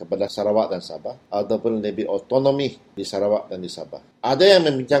Putrajaya kepada Sarawak dan Sabah ataupun lebih otonomi di Sarawak dan di Sabah. Ada yang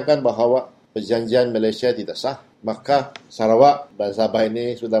membincangkan bahawa perjanjian Malaysia tidak sah, maka Sarawak dan Sabah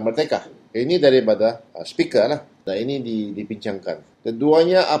ini sudah merdeka. Ini daripada speaker lah, dan ini dibincangkan.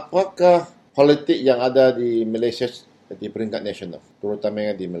 Keduanya, apakah politik yang ada di Malaysia di peringkat nasional,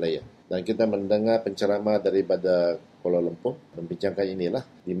 terutamanya di Malaya. Dan kita mendengar penceramah daripada Kuala Lumpur membincangkan inilah,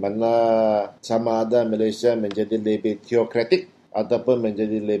 di mana sama ada Malaysia menjadi lebih teokratik ataupun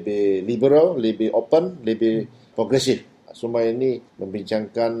menjadi lebih liberal, lebih open, lebih progresif. Semua ini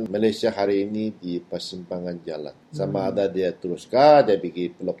membincangkan Malaysia hari ini di persimpangan jalan. Sama ada dia teruskah, dia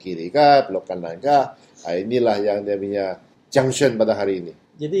pergi pelok kiri kah, pelok kanan kah. Inilah yang dia punya junction pada hari ini.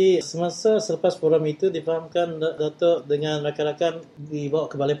 Jadi semasa selepas forum itu difahamkan Datuk dengan rakan-rakan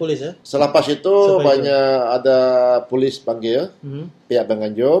dibawa ke balai polis ya? Selepas itu banyak ada polis panggil, pihak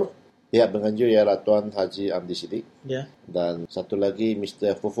penganjur. Pihak penganjur ialah Tuan Haji Amdi Siddiq. Ya. Dan satu lagi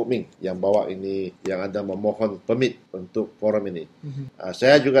Mr. Fufuk Ming yang bawa ini, yang ada memohon permit untuk forum ini.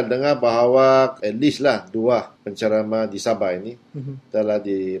 Saya juga dengar bahawa at least lah 2 penceramah di Sabah ini telah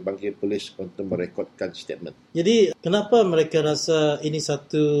dibangkit polis untuk merekodkan statement. Jadi kenapa mereka rasa ini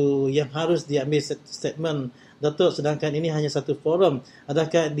satu yang harus diambil statement, Datuk, sedangkan ini hanya satu forum?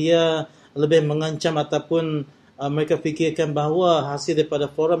 Adakah dia lebih mengancam ataupun mereka fikirkan bahawa hasil daripada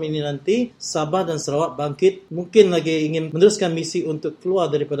forum ini nanti Sabah dan Sarawak bangkit, mungkin lagi ingin meneruskan misi untuk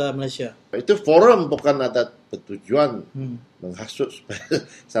keluar daripada Malaysia? Itu forum bukan ada bertujuan menghasut supaya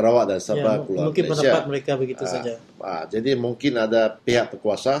Sarawak dan Sabah keluar mungkin Malaysia. Mungkin pendapat mereka begitu saja. Jadi mungkin ada pihak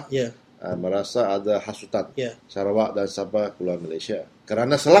berkuasa merasa ada hasutan Sarawak dan Sabah keluar Malaysia.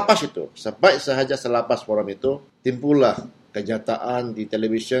 Kerana selepas itu, sebaik sahaja selepas forum itu, timbullah kenyataan di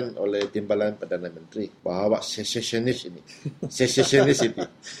televisyen oleh Timbalan Perdana Menteri bahawa secesionis ini,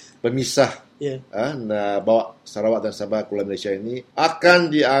 pemisah bawa Sarawak dan Sabah keluar Malaysia ini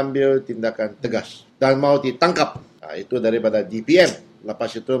akan diambil tindakan tegas dan mau ditangkap. Itu daripada DPM.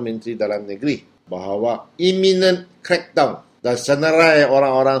 Lepas itu Menteri Dalam Negeri bahawa imminent crackdown dan senarai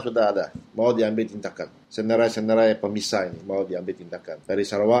orang-orang sudah ada, mau diambil tindakan. Senarai-senarai pemisah ini mau diambil tindakan dari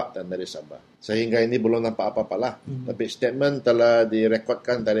Sarawak dan dari Sabah. Sehingga ini belum nampak apa-apa lah. Tapi statement telah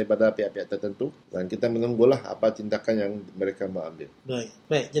direkodkan daripada pihak-pihak tertentu dan kita menunggulah apa tindakan yang mereka mau ambil.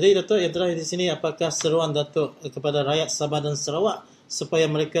 Baik. Jadi Datuk, yang terakhir di sini, apakah seruan Datuk kepada rakyat Sabah dan Sarawak supaya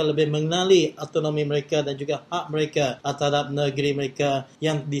mereka lebih mengenali autonomi mereka dan juga hak mereka terhadap negeri mereka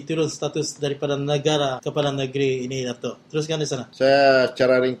yang diturun status daripada negara kepada negeri ini, Datuk? Teruskan di sana. Saya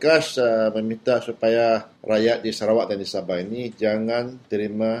secara ringkas meminta supaya rakyat di Sarawak dan di Sabah ini jangan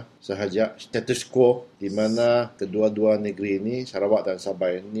terima sahaja status quo di mana kedua-dua negeri ini, Sarawak dan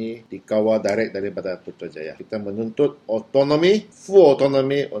Sabah ini, dikawal direct daripada Putrajaya. Kita menuntut otonomi, full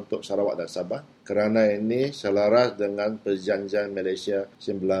otonomi untuk Sarawak dan Sabah kerana ini selaras dengan perjanjian Malaysia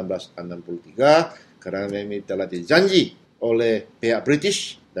 1963, kerana ini telah dijanji oleh pihak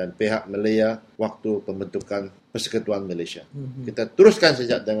British dan pihak Malaya waktu pembentukan Persekutuan Malaysia. Kita teruskan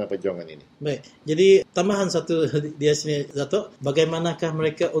sejak dengan perjuangan ini. Baik. Jadi tambahan satu di sini, Datuk, bagaimanakah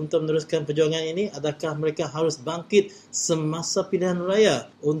mereka untuk meneruskan perjuangan ini? Adakah mereka harus bangkit semasa pilihan raya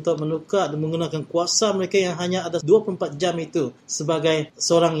untuk menukar dan menggunakan kuasa mereka yang hanya ada 24 jam itu sebagai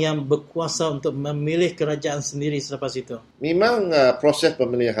seorang yang berkuasa untuk memilih kerajaan sendiri selepas itu? Memang proses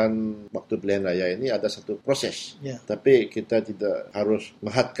pemilihan waktu pilihan raya ini ada satu proses. Tapi kita tidak harus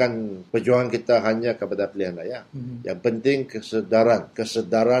menghadkan perjuangan kita hanya kepada pilihan raya. Yang penting kesedaran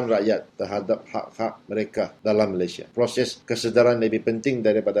rakyat terhadap hak-hak mereka dalam Malaysia. Proses kesedaran lebih penting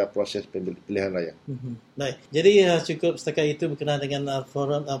daripada proses pilihan raya. Baik. Jadi cukup setakat itu berkenaan dengan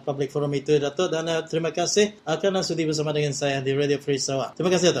forum, public forum itu, Datuk, dan terima kasih kerana sudi bersama dengan saya di Radio Free Sarawak. Terima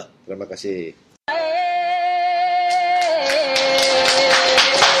kasih, Datuk. Terima kasih.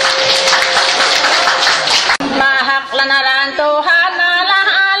 Mahak lanaran Tuhan Allah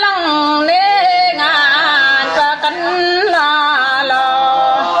alang dengan kekenalo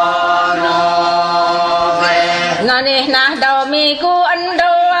nanih nah daw miku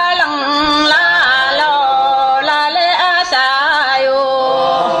ando alang lalo lale asayo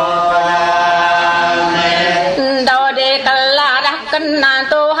daw de kaladah kena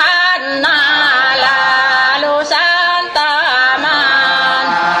Tuhan na lalu santaman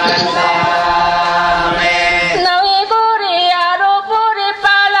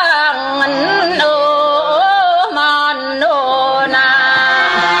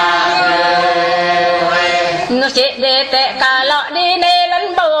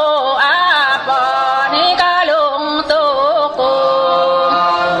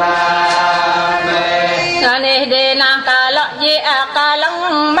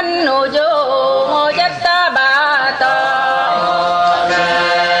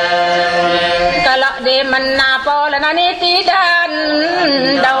menapo lanani tidan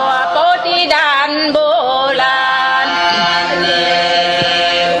dawa poti dan bulan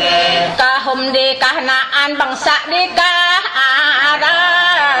kahum di kahnaan bangsa di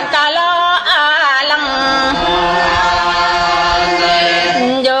kaharan kalau alang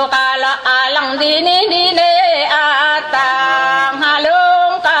jo kalau alang dini atang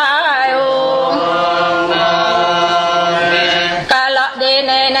halung kayung kalau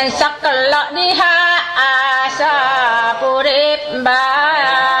dini nan sakelak di asa purip ba